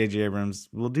 Because J.J. Abrams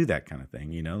will do that kind of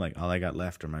thing, you know, like all I got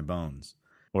left are my bones.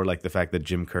 Or like the fact that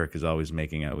Jim Kirk is always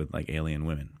making out with like alien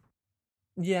women.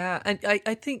 Yeah. And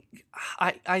I think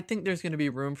there's going to be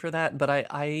room for that, but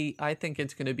I think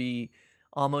it's going to be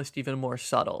almost even more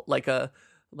subtle, like a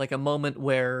moment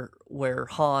where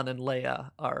Han and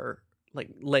Leia are like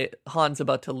Han's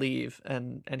about to leave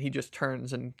and he just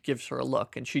turns and gives her a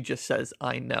look and she just says,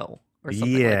 "I know," or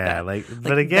something like that.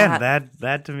 But again,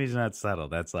 that to me is not subtle.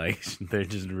 That's like they're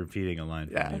just repeating a line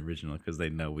from the original because they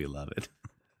know we love it.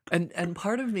 And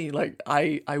part of me, like,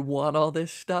 I want all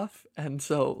this stuff, and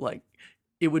so like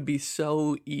it would be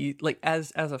so like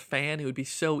as a fan, it would be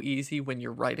so easy when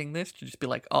you're writing this to just be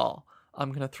like, "Oh, I'm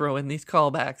going to throw in these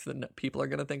callbacks that people are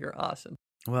going to think are awesome."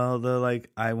 Well,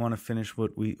 I want to finish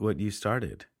what you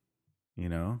started, you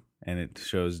know? And it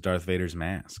shows Darth Vader's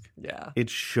mask. Yeah. It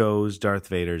shows Darth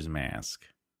Vader's mask.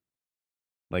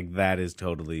 Like, that is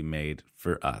totally made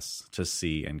for us to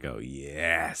see and go,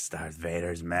 yes, Darth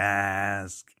Vader's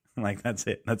mask. Like, that's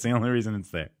it. That's the only reason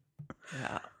it's there.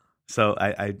 Yeah. So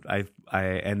I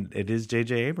and it is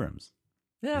J.J. Abrams.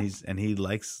 Yeah. And he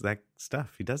likes that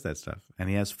stuff. He does that stuff. And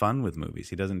he has fun with movies.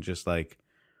 He doesn't just like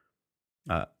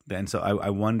and so I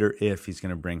wonder if he's going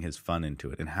to bring his fun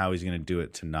into it and how he's going to do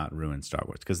it to not ruin Star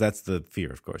Wars. Because that's the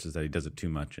fear, of course, is that he does it too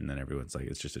much and then everyone's like,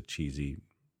 it's just a cheesy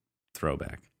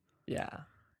throwback. Yeah.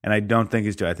 And I don't think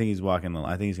he's doing. I think he's walking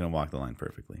I think he's going to walk the line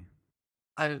perfectly.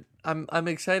 I'm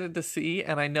excited to see,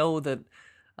 and I know that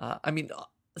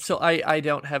so I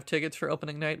don't have tickets for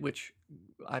opening night, which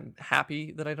I'm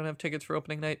happy that I don't have tickets for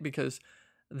opening night because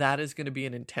that is going to be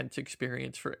an intense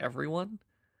experience for everyone.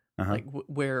 Uh-huh. Like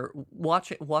where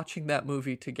watching that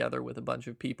movie together with a bunch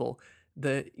of people,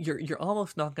 you're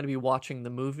almost not going to be watching the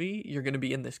movie. You're going to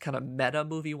be in this kind of meta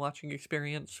movie watching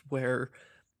experience where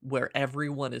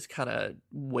everyone is kind of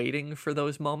waiting for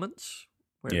those moments,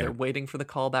 where they're waiting for the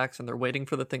callbacks and they're waiting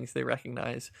for the things they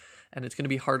recognize, and it's going to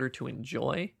be harder to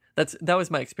enjoy. That was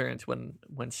my experience when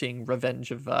seeing Revenge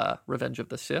of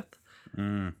the Sith,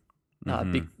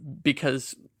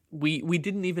 because we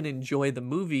didn't even enjoy the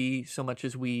movie so much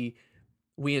as we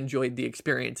enjoyed the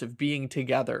experience of being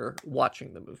together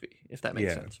watching the movie, if that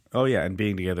makes sense. Oh yeah, and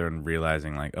being together and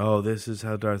realizing like, oh, this is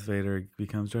how Darth Vader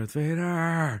becomes Darth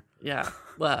Vader. Yeah,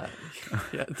 well,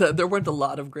 there weren't a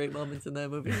lot of great moments in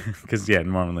that movie. Because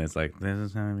normally it's like, this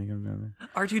is how he becomes Darth Vader.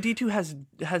 R2-D2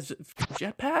 has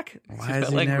jetpack. Why has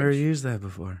he never used that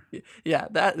before? Yeah,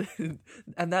 that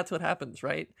and that's what happens,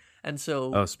 right? And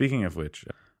so, oh, speaking of which,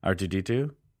 R2-D2,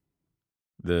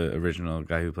 the original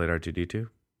guy who played R2-D2,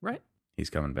 right? He's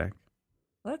coming back.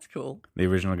 That's cool. The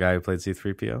original guy who played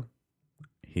C-3PO,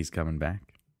 he's coming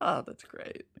back. Oh, that's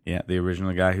great. Yeah, the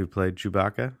original guy who played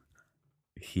Chewbacca,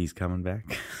 he's coming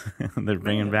back. They're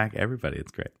bringing back everybody.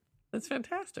 It's great. That's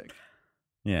fantastic.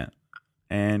 Yeah,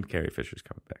 and Carrie Fisher's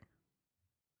coming back.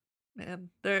 Man,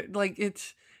 they're like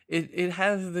it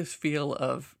has this feel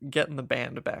of getting the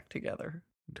band back together.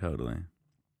 Totally.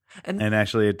 And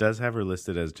actually, it does have her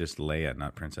listed as just Leia,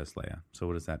 not Princess Leia. So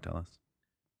what does that tell us?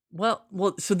 Well,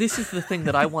 so this is the thing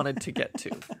that I wanted to get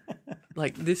to.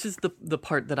 Like, this is the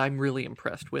part that I'm really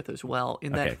impressed with as well,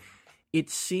 in that it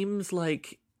seems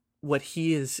like what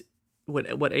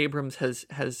Abrams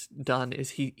has done is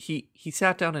he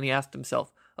sat down and he asked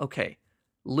himself, okay,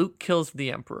 Luke kills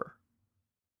the Emperor.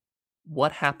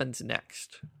 What happens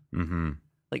next? Mm-hmm.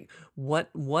 Like,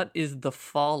 what is the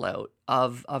fallout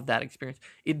of that experience?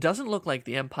 It doesn't look like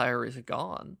the Empire is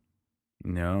gone.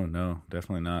 No,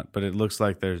 definitely not. But it looks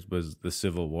like the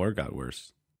Civil War got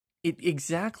worse.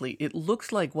 Exactly. It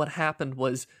looks like what happened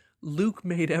was Luke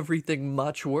made everything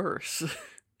much worse.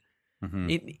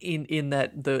 Mm-hmm. In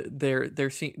that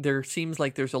there seems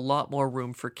like there's a lot more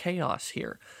room for chaos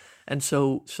here. And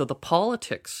so the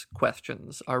politics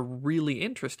questions are really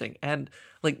interesting. And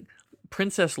like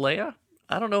Princess Leia,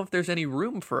 I don't know if there's any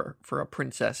room for a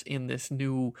princess in this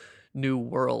new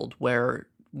world where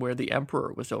the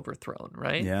Emperor was overthrown,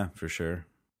 right? Yeah, for sure.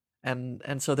 And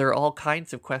so there are all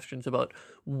kinds of questions about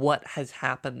what has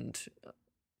happened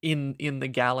in the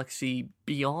galaxy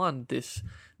beyond this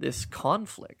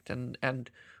conflict, and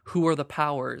who are the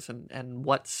powers, and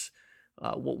what's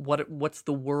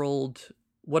the world,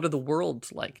 what are the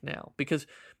worlds like now? Because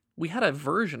we had a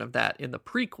version of that in the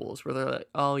prequels where they're like,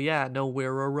 oh yeah, no,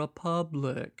 we're a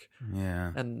republic.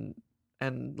 Yeah.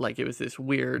 And like it was this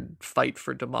weird fight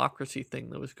for democracy thing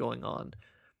that was going on.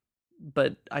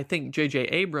 But I think J.J.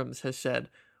 Abrams has said,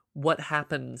 what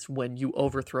happens when you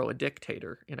overthrow a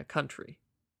dictator in a country?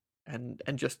 And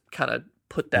just kind of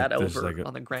put that over like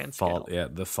on the grand scale. Yeah,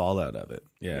 the fallout of it.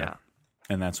 Yeah.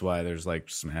 And that's why there's like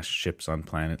smashed ships on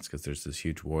planets, because there's this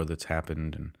huge war that's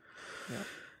happened.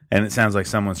 And it sounds like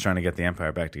someone's trying to get the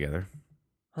Empire back together.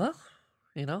 Huh?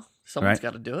 Someone's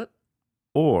got to do it.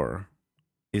 Or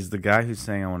is the guy who's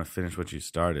saying, I want to finish what you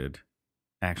started,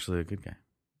 actually a good guy?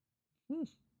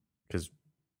 Because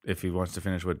if he wants to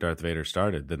finish what Darth Vader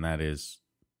started, then that is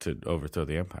to overthrow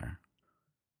the Empire.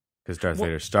 Because Darth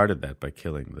Vader started that by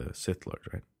killing the Sith Lord,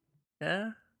 right?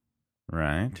 Yeah.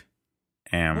 Right?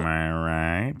 Am I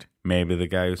right? Maybe the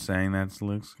guy who's saying that's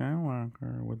Luke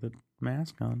Skywalker with the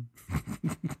mask on.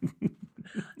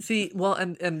 See, well,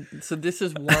 and so this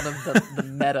is one of the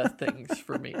meta things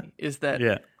for me, is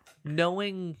that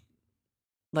knowing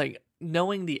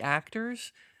the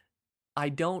actors, I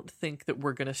don't think that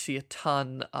we're going to see a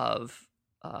ton of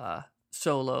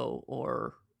Solo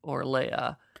or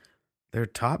Leia. They're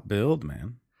top build,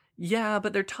 man. Yeah,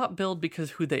 but they're top build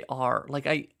because who they are. Like,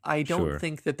 I don't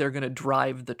think that they're going to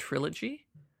drive the trilogy.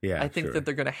 Yeah, I think that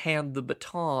they're going to hand the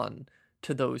baton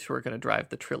to those who are going to drive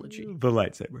the trilogy. The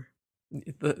lightsaber.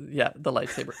 The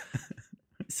lightsaber.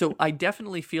 So I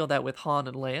definitely feel that with Han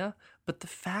and Leia, but the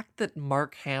fact that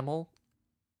Mark Hamill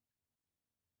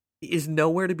is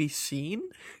nowhere to be seen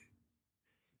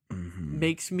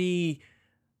makes me...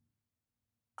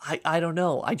 I don't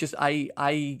know. I just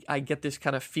I get this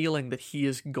kind of feeling that he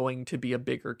is going to be a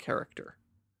bigger character,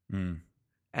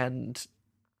 and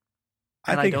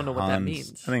I don't know what that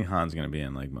means. I think Han's going to be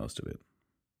in like most of it.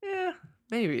 Yeah,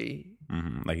 maybe.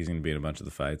 Like he's going to be in a bunch of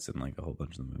the fights and like a whole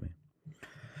bunch of the movie.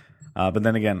 But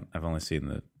then again, I've only seen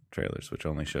the trailers, which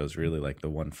only shows really like the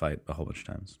one fight a whole bunch of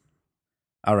times.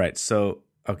 All right, so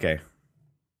okay,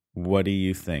 what do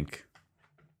you think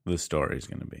the story is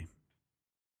going to be?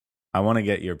 I want to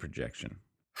get your projection.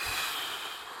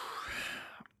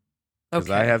 Because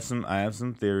Okay. I have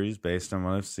some theories based on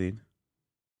what I've seen,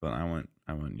 but I want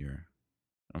your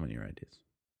ideas.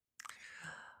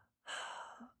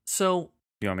 So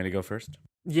You want me to go first?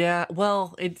 yeah,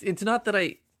 well, it's not that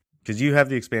I. Because you have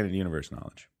the expanded universe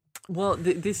knowledge. Well,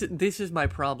 this is my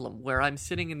problem, where I'm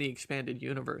sitting in the expanded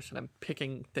universe and I'm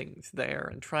picking things there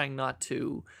and trying not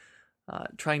to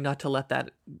let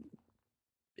that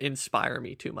inspire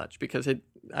me too much, because there's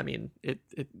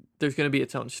going to be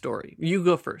its own story. You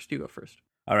go first.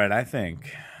 All right, I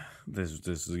think this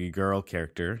girl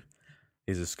character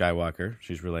is a Skywalker.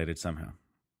 She's related somehow.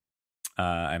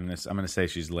 I'm gonna say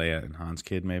she's Leia and Han's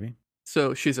kid, maybe.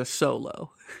 So she's a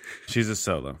Solo. She's a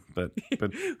Solo, but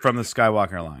from the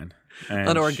Skywalker line. And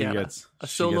An Organa. A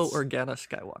Solo Organa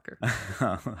Skywalker.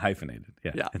 Hyphenated.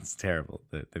 Yeah. It's terrible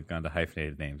that they've gone to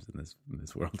hyphenated names in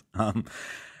this world.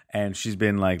 And she's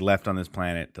been like left on this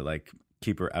planet to like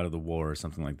keep her out of the war or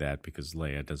something like that, because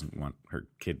Leia doesn't want her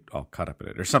kid all caught up in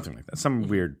it or something like that. Some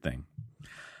weird thing.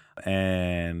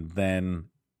 And then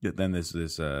there's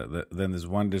this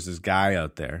guy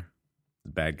out there,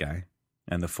 the bad guy,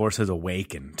 and the Force has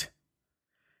awakened.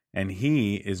 And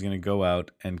he is going to go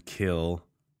out and kill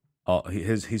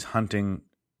he's hunting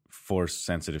Force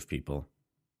sensitive people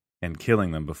and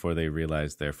killing them before they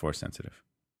realize they're Force sensitive.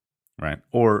 Right?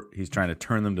 Or he's trying to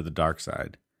turn them to the dark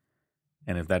side.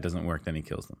 And if that doesn't work, then he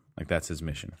kills them. Like, that's his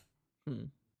mission.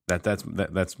 That's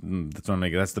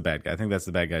the bad guy. I think that's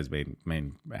the bad guy's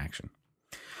main action.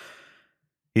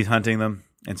 He's hunting them,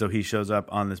 and so he shows up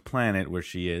on this planet where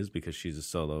she is, because she's a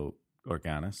Solo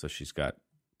Organa, so she's got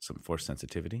some Force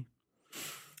sensitivity.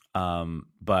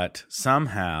 But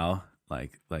somehow,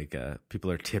 like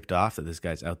people are tipped off that this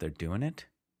guy's out there doing it.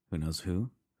 Who knows who?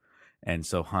 And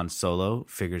so Han Solo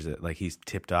figures it, like he's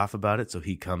tipped off about it, so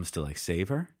he comes to like save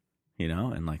her,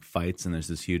 and like fights, and there's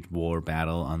this huge war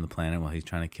battle on the planet while he's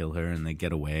trying to kill her, and they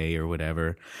get away or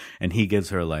whatever. And he gives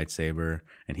her a lightsaber,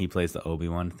 and he plays the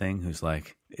Obi-Wan thing, who's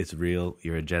like, it's real,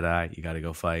 you're a Jedi, you got to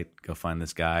go fight, go find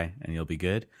this guy, and you'll be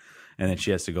good. And then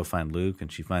she has to go find Luke,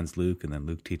 and she finds Luke, and then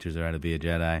Luke teaches her how to be a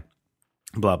Jedi,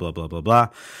 blah, blah, blah, blah, blah.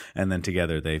 And then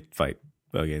together they fight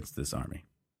against this army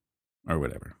or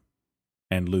whatever.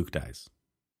 And Luke dies.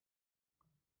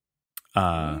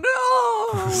 No!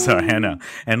 Sorry, I know.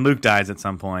 And Luke dies at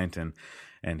some point, and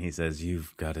he says,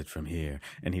 "You've got it from here."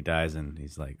 And he dies, and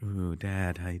he's like, "Ooh,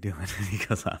 Dad, how you doing?" And he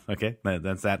goes off. Okay,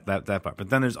 that's that part. But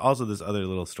then there's also this other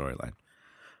little storyline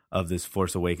of this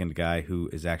Force Awakened guy who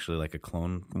is actually like a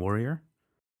clone warrior.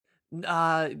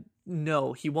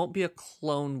 No, he won't be a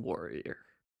clone warrior.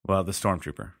 Well, the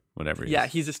stormtrooper. Whatever he Yeah,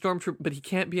 is. he's a stormtrooper, but he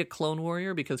can't be a clone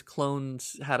warrior because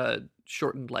clones had a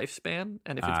shortened lifespan,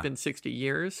 and if it's been 60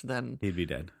 years, then He'd be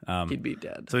dead. he'd be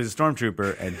dead. So he's a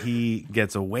stormtrooper, and he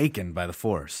gets awakened by the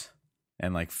Force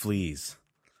and like flees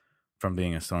from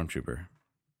being a stormtrooper.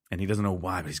 And he doesn't know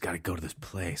why, but he's got to go to this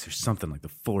place. There's something like the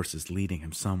Force is leading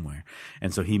him somewhere.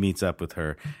 And so he meets up with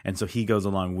her. And so he goes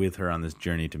along with her on this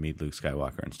journey to meet Luke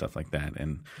Skywalker and stuff like that.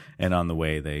 And on the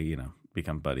way, they,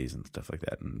 become buddies and stuff like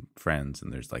that and friends.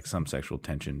 And there's like some sexual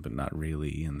tension, but not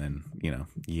really. And then,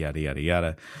 yada, yada,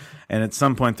 yada. And at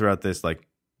some point throughout this, like,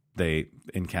 they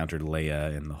encountered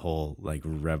Leia and the whole like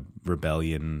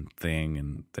rebellion thing,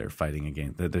 and they're fighting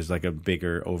again. There's like a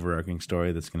bigger overarching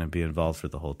story that's going to be involved for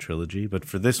the whole trilogy. But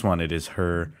for this one, it is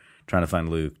her trying to find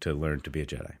Luke to learn to be a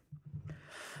Jedi.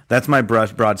 That's my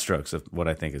broad strokes of what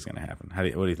I think is going to happen.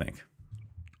 What do you think?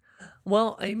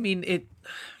 Well, I mean,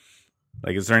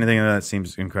 like, is there anything that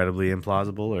seems incredibly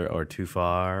implausible or too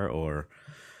far or?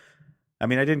 I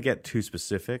mean, I didn't get too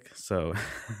specific, so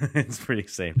it's pretty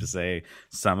safe to say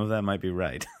some of that might be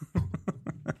right.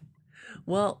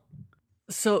 Well,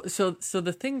 so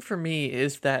the thing for me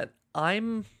is that I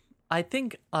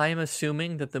think I'm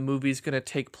assuming that the movie's going to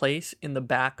take place in the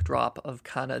backdrop of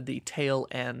kind of the tail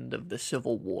end of the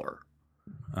Civil War.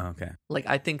 Okay. Like,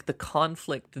 I think the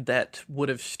conflict that would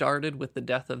have started with the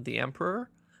death of the Emperor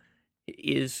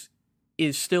is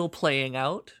still playing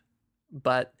out,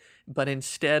 but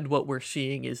instead what we're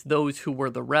seeing is those who were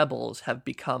the rebels have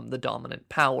become the dominant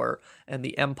power, and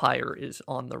the Empire is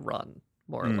on the run,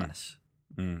 more or less.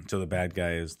 So the bad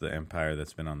guy is the Empire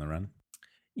that's been on the run?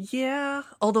 Yeah,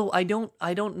 although I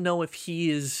don't know if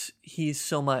he's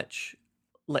so much,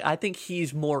 like, I think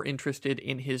he's more interested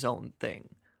in his own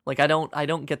thing. Like, I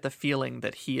don't get the feeling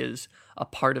that he is a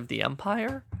part of the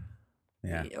Empire.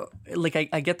 Yeah. Like,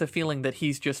 I get the feeling that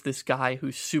he's just this guy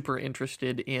who's super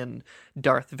interested in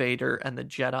Darth Vader and the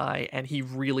Jedi, and he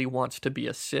really wants to be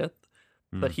a Sith,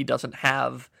 but he doesn't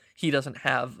have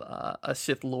a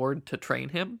Sith Lord to train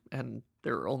him, and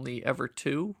there are only ever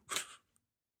two.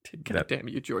 God damn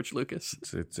you, George Lucas.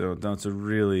 It's a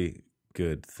really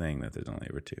good thing that there's only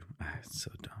ever two. It's so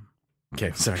dumb.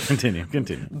 Okay, sorry, continue.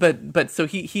 But so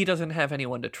he doesn't have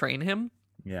anyone to train him.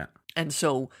 Yeah. And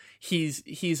so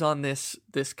he's on this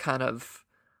kind of,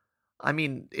 I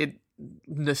mean,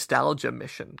 nostalgia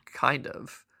mission, kind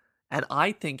of. And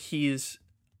I think he's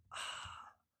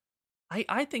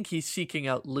seeking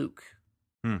out Luke.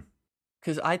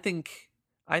 Because I think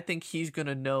he's going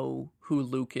to know who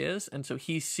Luke is, and so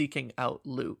he's seeking out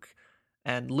Luke.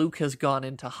 And Luke has gone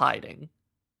into hiding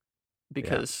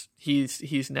because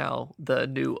he's now the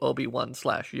new Obi-Wan /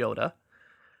 Yoda.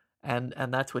 And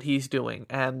that's what he's doing.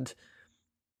 And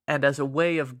as a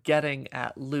way of getting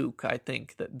at Luke, I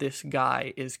think that this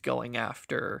guy is going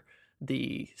after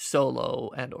the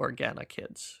Solo and Organa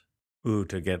kids. Ooh,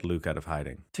 to get Luke out of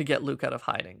hiding.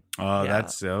 Oh, yeah.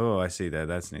 I see that.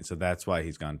 That's neat. So that's why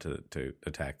he's gone to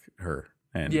attack her.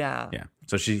 And yeah.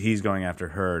 So he's going after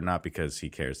her, not because he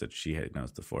cares that she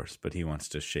knows the Force, but he wants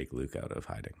to shake Luke out of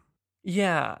hiding.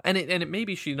 Yeah, and it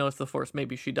maybe she knows the Force,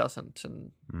 maybe she doesn't, and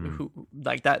who,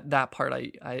 like that part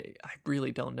I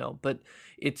really don't know. But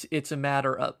it's a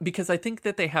matter of, because I think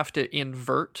that they have to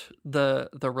invert the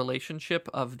relationship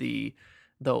of the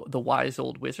wise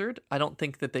old wizard. I don't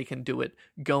think that they can do it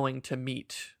going to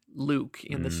meet Luke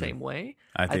in the same way.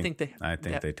 I think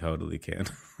they totally can.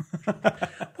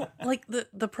 Like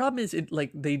the problem is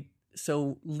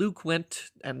so Luke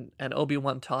went and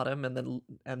Obi-Wan taught him, and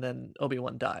then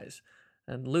Obi-Wan dies.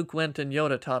 And Luke went and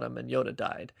Yoda taught him, and Yoda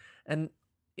died. And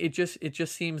it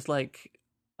just seems like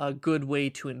a good way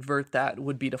to invert that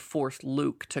would be to force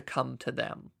Luke to come to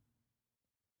them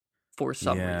for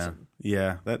some reason.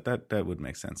 Yeah, that would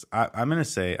make sense. I'm gonna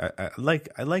say I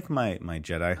like my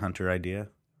Jedi Hunter idea.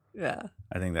 Yeah.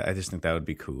 I just think that would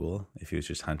be cool if he was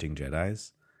just hunting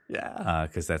Jedis. Yeah.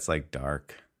 Because that's like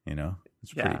dark, you know?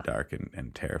 It's pretty Yeah. dark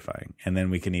and terrifying. And then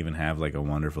we can even have like a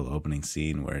wonderful opening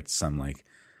scene where it's some like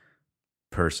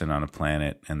person on a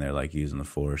planet and they're like using the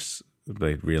Force.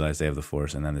 They realize they have the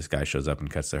Force, and then this guy shows up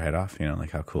and cuts their head off. You know,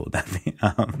 like how cool would that be?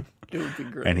 It would be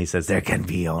great. And he says, there can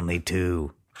be only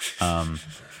two. But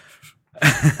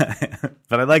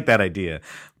I like that idea.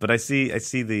 But I see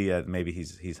the maybe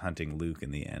he's hunting Luke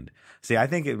in the end. See, I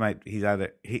think he's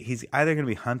either going to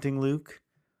be hunting Luke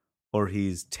or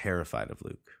he's terrified of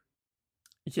Luke.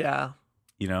 Yeah.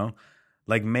 You know,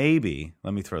 like maybe,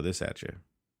 let me throw this at you.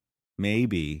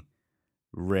 Maybe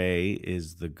Rey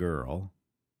is the girl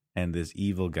and this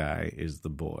evil guy is the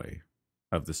boy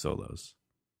of the Solos.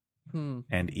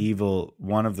 And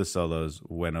one of the Solos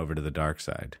went over to the dark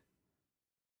side.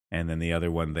 And then the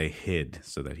other one they hid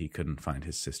so that he couldn't find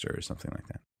his sister or something like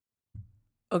that.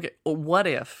 Okay, well, what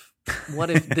if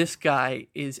this guy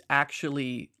is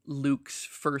actually Luke's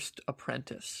first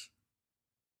apprentice?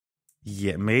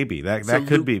 Yeah, maybe that So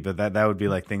could Luke- be, but that would be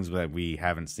like things that we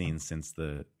haven't seen since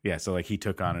so like he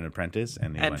took on an apprentice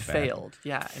and he went failed.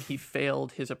 Yeah, and he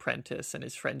failed his apprentice, and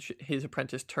his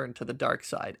apprentice turned to the dark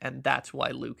side, and that's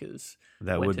why Luke is.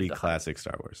 That went would be into classic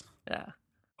Star Wars. Yeah.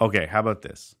 Okay, how about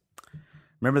this?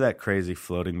 Remember that crazy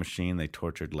floating machine they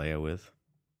tortured Leia with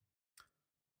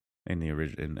in the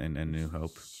original in New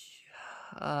Hope?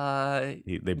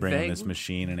 They bring in this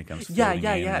machine and it comes floating in.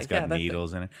 And it's got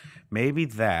needles in it. Maybe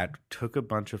that took a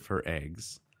bunch of her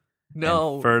eggs.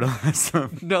 And fertilized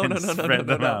them. No. Spread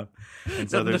them out. And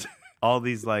so there's all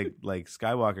these like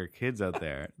Skywalker kids out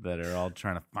there that are all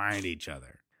trying to find each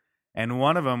other. And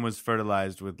one of them was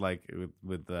fertilized with the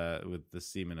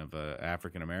semen of a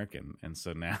African American, and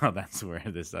so now that's where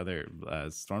this other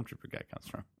stormtrooper guy comes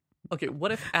from. Okay,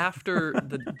 what if after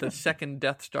the second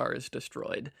Death Star is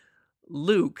destroyed,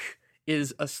 Luke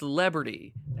is a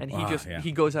celebrity and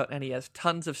he goes out and he has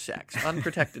tons of sex,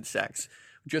 unprotected sex,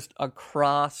 just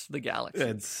across the galaxy.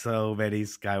 And so many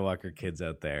Skywalker kids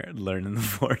out there learning the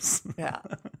Force. Yeah,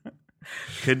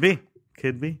 could be.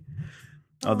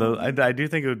 Although I do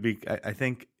think it would be. I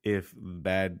think if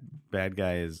bad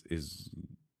guy is a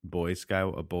boy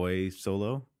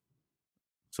Solo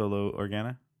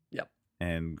Organa. Yep.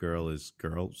 And girl is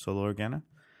girl Solo Organa,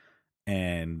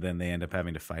 and then they end up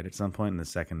having to fight at some point in the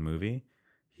second movie.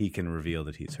 He can reveal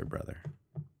that he's her brother.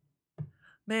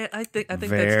 Man, I think that's too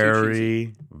cheesy.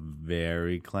 Very,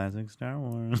 very classic Star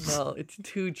Wars. No, it's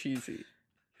too cheesy.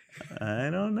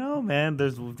 I don't know, man.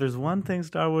 There's one thing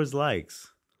Star Wars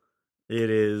likes. It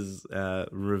is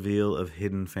reveal of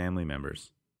hidden family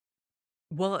members.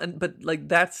 Well, I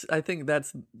think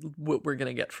that's what we're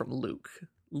gonna get from Luke.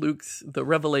 The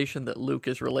revelation that Luke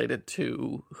is related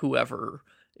to whoever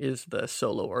is the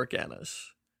Solo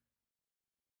Organas.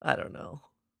 I don't know.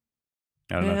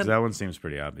 I don't know, because that one seems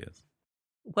pretty obvious.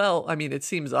 Well, I mean, it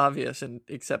seems obvious,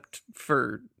 except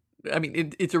for, I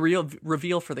mean, it's a real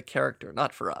reveal for the character,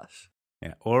 not for us.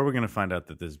 Yeah, or we're gonna find out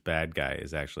that this bad guy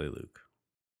is actually Luke.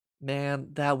 Man,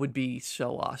 that would be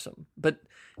so awesome. But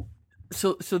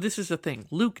so this is the thing.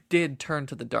 Luke did turn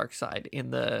to the dark side in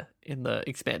the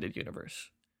expanded universe.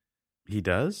 He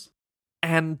does?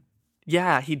 And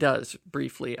yeah, he does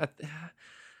briefly. I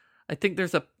think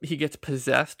he gets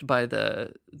possessed by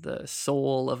the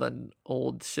soul of an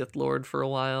old Sith Lord for a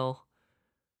while.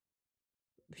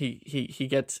 He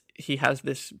has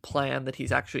this plan that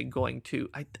he's actually going to.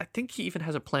 I think he even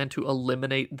has a plan to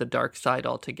eliminate the dark side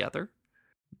altogether.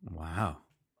 Wow.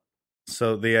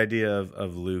 So the idea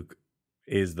of Luke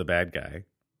is the bad guy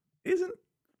isn't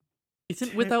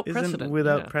without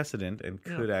precedent. Precedent and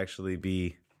could actually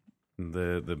be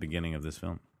the beginning of this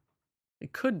film.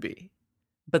 It could be.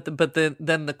 But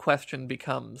then the question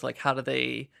becomes like how do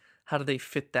they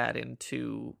fit that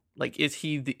into, like, is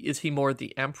he more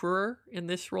the Emperor in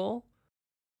this role?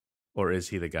 Or is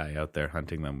he the guy out there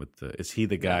hunting them with is he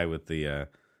the guy with the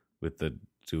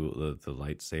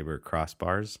lightsaber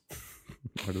crossbars?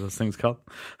 What are those things called?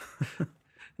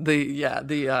 the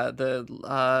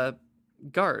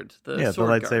guard, the sword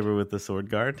lightsaber guard. with the sword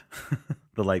guard,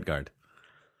 the light guard.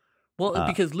 Well,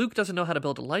 because Luke doesn't know how to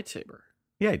build a lightsaber.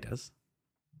 Yeah, he does.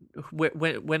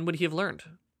 When would he have learned?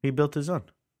 He built his own.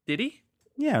 Did he?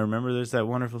 Yeah, remember there's that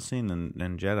wonderful scene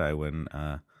in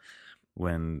Jedi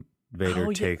when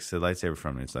Vader takes the lightsaber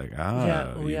from him. It's like,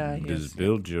 just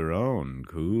build your own.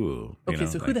 Cool. Okay,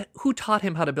 so who taught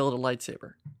him how to build a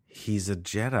lightsaber? He's a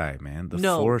Jedi, man. The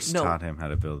Force taught him how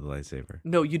to build a lightsaber.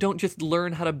 No, you don't just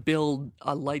learn how to build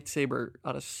a lightsaber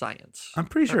out of science. I'm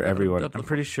pretty sure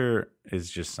it's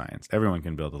just science. Everyone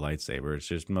can build a lightsaber. It's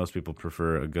just most people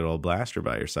prefer a good old blaster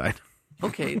by your side.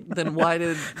 Okay, then why To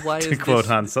is quote this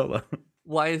Han Solo.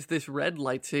 why is this red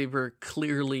lightsaber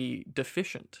clearly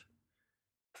deficient?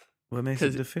 What makes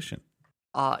it deficient?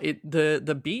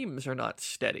 The beams are not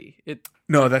steady.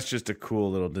 No, that's just a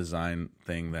cool little design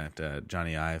thing that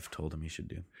Johnny Ive told him he should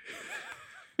do.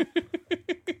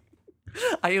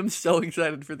 I am so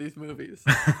excited for these movies.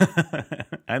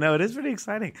 I know, it is pretty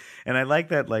exciting, and I like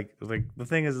that. Like the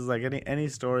thing is like any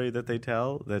story that they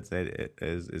tell that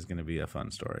is going to be a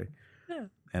fun story. Yeah,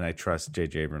 and I trust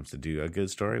J.J. Abrams to do a good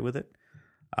story with it.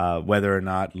 Whether or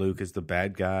not Luke is the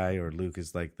bad guy, or Luke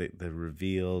is like the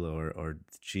reveal, or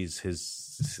she's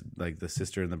his like the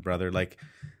sister and the brother. Like,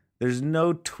 there's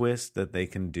no twist that they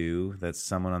can do that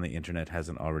someone on the internet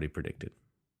hasn't already predicted.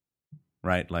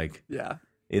 Right? Like, yeah.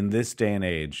 In this day and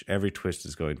age, every twist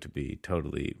is going to be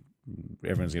totally.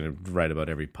 Everyone's going to write about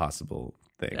every possible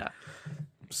thing. Yeah.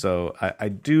 So I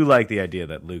do like the idea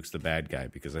that Luke's the bad guy,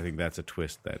 because I think that's a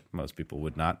twist that most people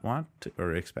would not want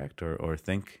or expect or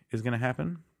think is going to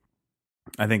happen.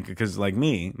 I think because, like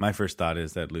me, my first thought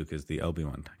is that Luke is the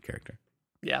Obi-Wan character.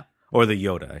 Yeah. Or the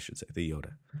Yoda, I should say. The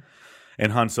Yoda.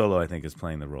 And Han Solo, I think, is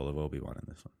playing the role of Obi-Wan in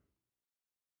this one.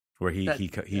 Where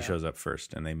he shows up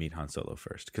first and they meet Han Solo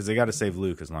first. Because they got to save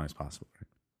Luke as long as possible, right?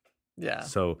 Yeah.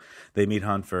 So they meet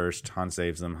Han first. Han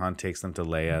saves them. Han takes them to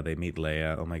Leia. They meet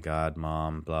Leia. Oh my God,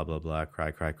 Mom, blah, blah, blah.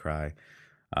 Cry, cry, cry.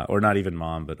 Or not even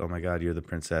Mom, but oh my God, you're the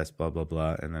princess, blah, blah,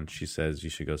 blah. And then she says, you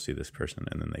should go see this person.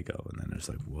 And then they go. And then it's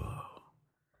like, whoa,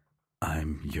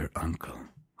 I'm your uncle.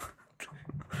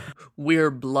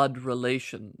 We're blood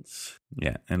relations.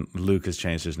 Yeah. And Luke has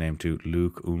changed his name to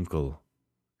Luke Uncle.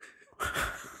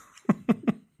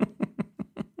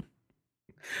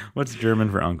 What's German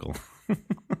for uncle?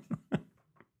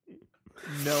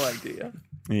 No idea.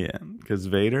 Yeah, because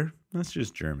Vader, that's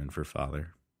just German for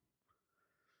father.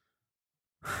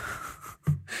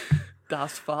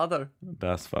 Das Father.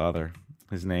 Das Father.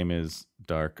 His name is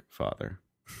Dark Father.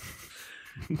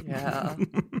 Yeah.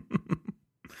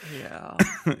 Yeah.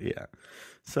 Yeah.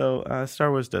 So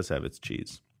Star Wars does have its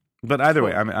cheese, but either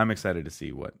way, I'm excited to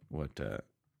see what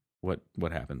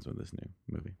happens with this new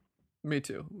movie. Me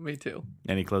too.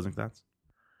 Any closing thoughts?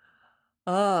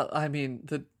 I mean,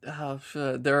 there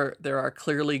are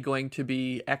clearly going to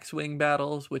be X-wing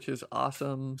battles, which is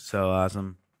awesome. So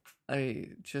awesome.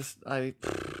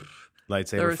 Lightsaber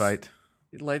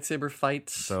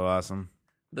fights. So awesome.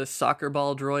 The soccer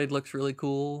ball droid looks really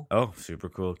cool. Oh, super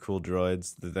cool. Cool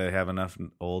droids. They have enough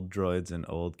old droids and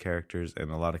old characters and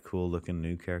a lot of cool looking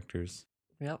new characters.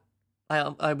 Yep.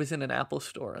 I was in an Apple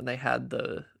store and they had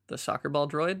the soccer ball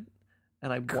droid,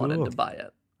 and I wanted to buy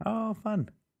it. Oh, fun.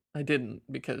 I didn't,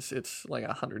 because it's like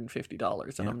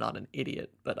 $150 and I'm not an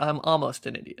idiot, but I'm almost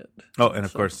an idiot. Oh, and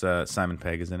of course, Simon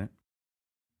Pegg is in it.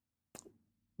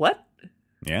 What?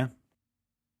 Yeah.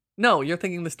 No, you're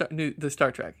thinking the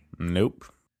Star Trek. Nope.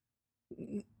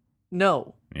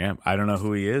 No. Yeah, I don't know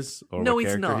who he is or what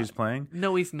character he's playing.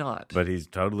 No, he's not. But he's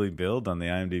totally billed on the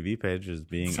IMDb page as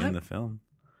being in the film.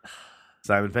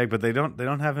 Simon Pegg, but they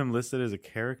don't have him listed as a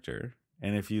character.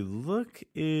 And if you look,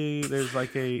 there's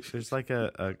like a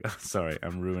sorry,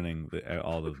 I'm ruining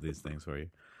all of these things for you.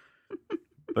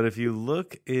 But if you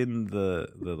look in the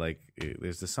like,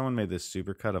 someone made this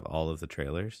supercut of all of the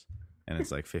trailers, and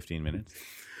it's like 15 minutes.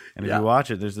 And if you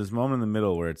watch it, there's this moment in the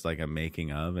middle where it's like a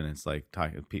making of, and it's like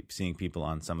seeing people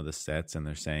on some of the sets, and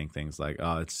they're saying things like,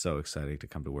 "Oh, it's so exciting to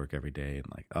come to work every day," and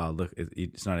like, "Oh, look,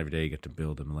 it's not every day you get to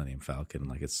build a Millennium Falcon.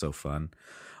 Like, it's so fun."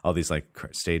 All these like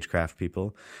stagecraft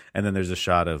people, and then there's a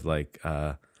shot of like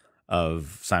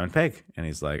of Simon Pegg, and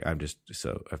he's like, I've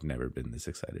never been this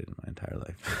excited in my entire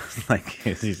life. Like,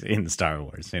 he's in Star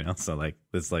Wars, you know. So like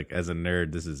this, like as a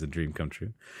nerd, this is a dream come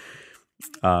true.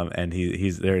 And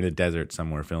he's there in a desert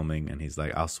somewhere filming, and he's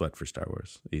like, I'll sweat for Star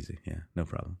Wars. Easy. Yeah, no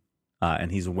problem.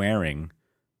 And he's wearing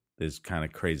this kind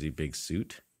of crazy big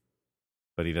suit,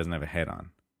 but he doesn't have a head on.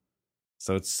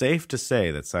 So it's safe to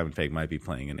say that Simon Pegg might be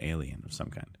playing an alien of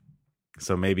some kind.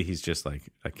 So maybe he's just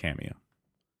like a cameo.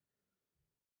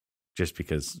 Just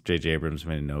because J.J. Abrams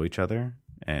may know each other,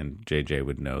 and J.J.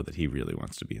 would know that he really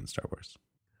wants to be in Star Wars.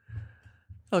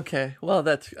 Okay, well,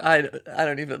 I'm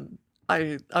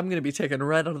going to be taken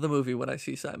right out of the movie when I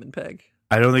see Simon Pegg.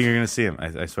 I don't think you're going to see him.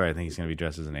 I swear, I think he's going to be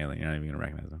dressed as an alien. You're not even going to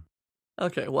recognize him.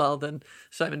 Okay, well then,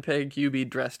 Simon Pegg, you be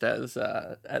dressed as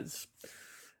I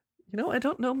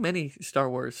don't know many Star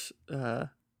Wars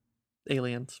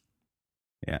aliens.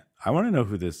 Yeah, I want to know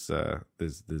who there's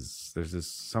this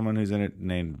someone who's in it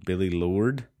named Billy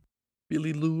Lourd.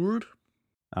 Billy Lourd?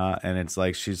 And it's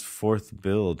like she's fourth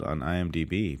billed on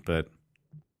IMDb, but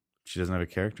she doesn't have a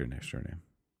character next to her name.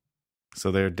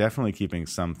 So they're definitely keeping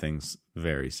some things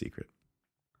very secret.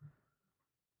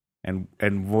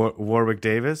 And Warwick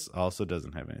Davis also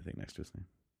doesn't have anything next to his name.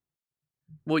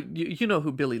 Well, you know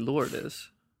who Billie Lourd is.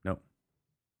 Nope.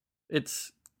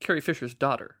 It's Carrie Fisher's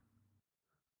daughter.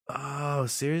 Oh,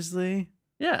 seriously?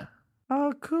 Yeah.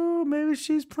 Oh, cool. Maybe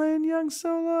she's playing young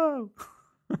Solo.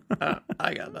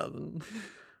 I got nothing.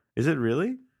 Is it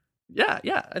really? Yeah,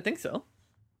 I think so.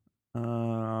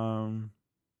 Yeah.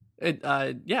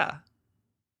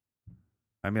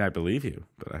 I mean, I believe you,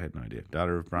 but I had no idea.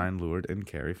 Daughter of Brian Lourd and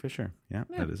Carrie Fisher. Yeah,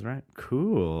 that is right.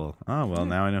 Cool. Oh, well,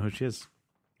 now I know who she is.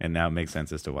 And now it makes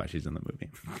sense as to why she's in the movie.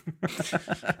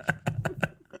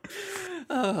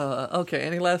 Okay,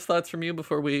 any last thoughts from you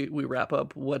before we wrap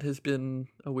up what has been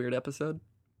a weird episode?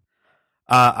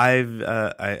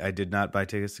 I did not buy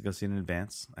tickets to go see it in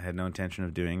advance. I had no intention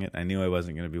of doing it. I knew I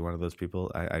wasn't going to be one of those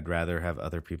people. I'd rather have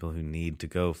other people who need to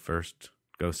go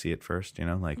see it first,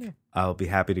 I'll be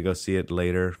happy to go see it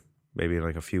later, maybe in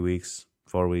like a few weeks,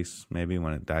 4 weeks, maybe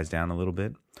when it dies down a little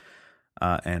bit.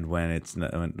 And when I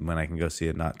can go see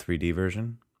it, not 3D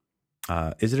version.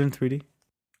 Is it in 3D?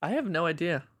 I have no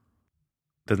idea.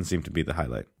 Doesn't seem to be the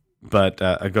highlight, but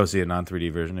I go see a non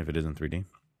 3D version if it is in 3D,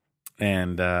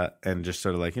 and just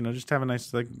sort of just have a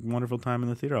nice wonderful time in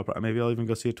the theater. Maybe I'll even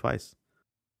go see it twice.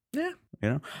 Yeah,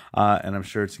 and I'm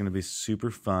sure it's going to be super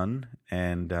fun.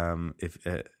 And if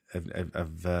I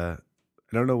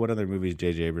don't know what other movies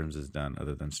J.J. Abrams has done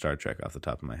other than Star Trek off the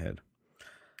top of my head,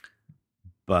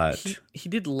 but he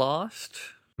did Lost.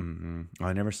 Mm-hmm.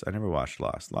 I never watched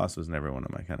Lost. Lost was never one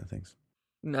of my kind of things.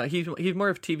 No, he's more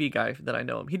of a TV guy that I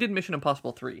know him. He did Mission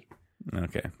Impossible 3.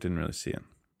 Okay, didn't really see it.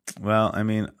 Well, I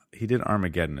mean, he did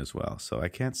Armageddon as well, so I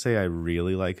can't say I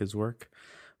really like his work.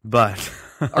 But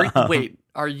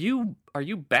are you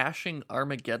bashing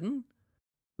Armageddon?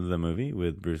 The movie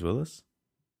with Bruce Willis?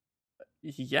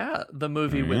 Yeah, the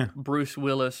movie with Bruce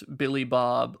Willis, Billy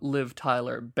Bob, Liv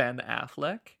Tyler, Ben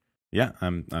Affleck. Yeah,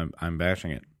 I'm bashing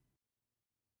it.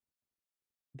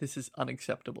 This is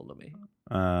unacceptable to me.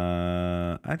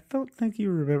 I don't think you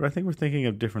remember. I think we're thinking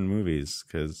of different movies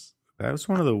because that was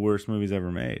one of the worst movies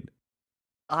ever made.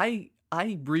 I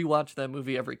rewatch that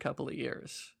movie every couple of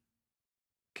years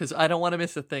because I don't want to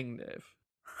miss a thing, Dave.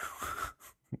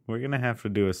 We're gonna have to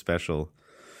do a special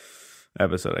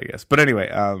episode, I guess. But anyway,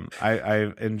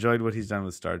 I enjoyed what he's done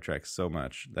with Star Trek so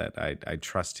much that I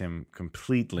trust him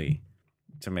completely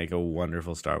to make a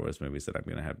wonderful Star Wars movies that I'm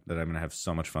gonna have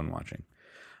so much fun watching.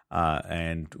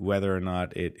 And whether or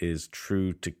not it is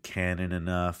true to canon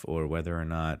enough, or whether or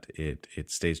not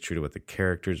it stays true to what the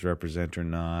characters represent or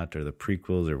not, or the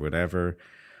prequels or whatever,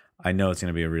 I know it's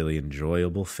going to be a really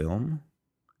enjoyable film,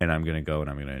 and I'm going to go and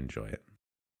I'm going to enjoy it.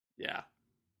 Yeah.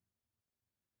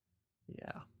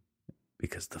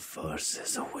 Because the Force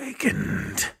is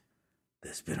awakened.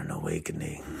 There's been an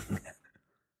awakening.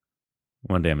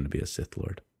 One day I'm going to be a Sith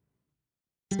Lord.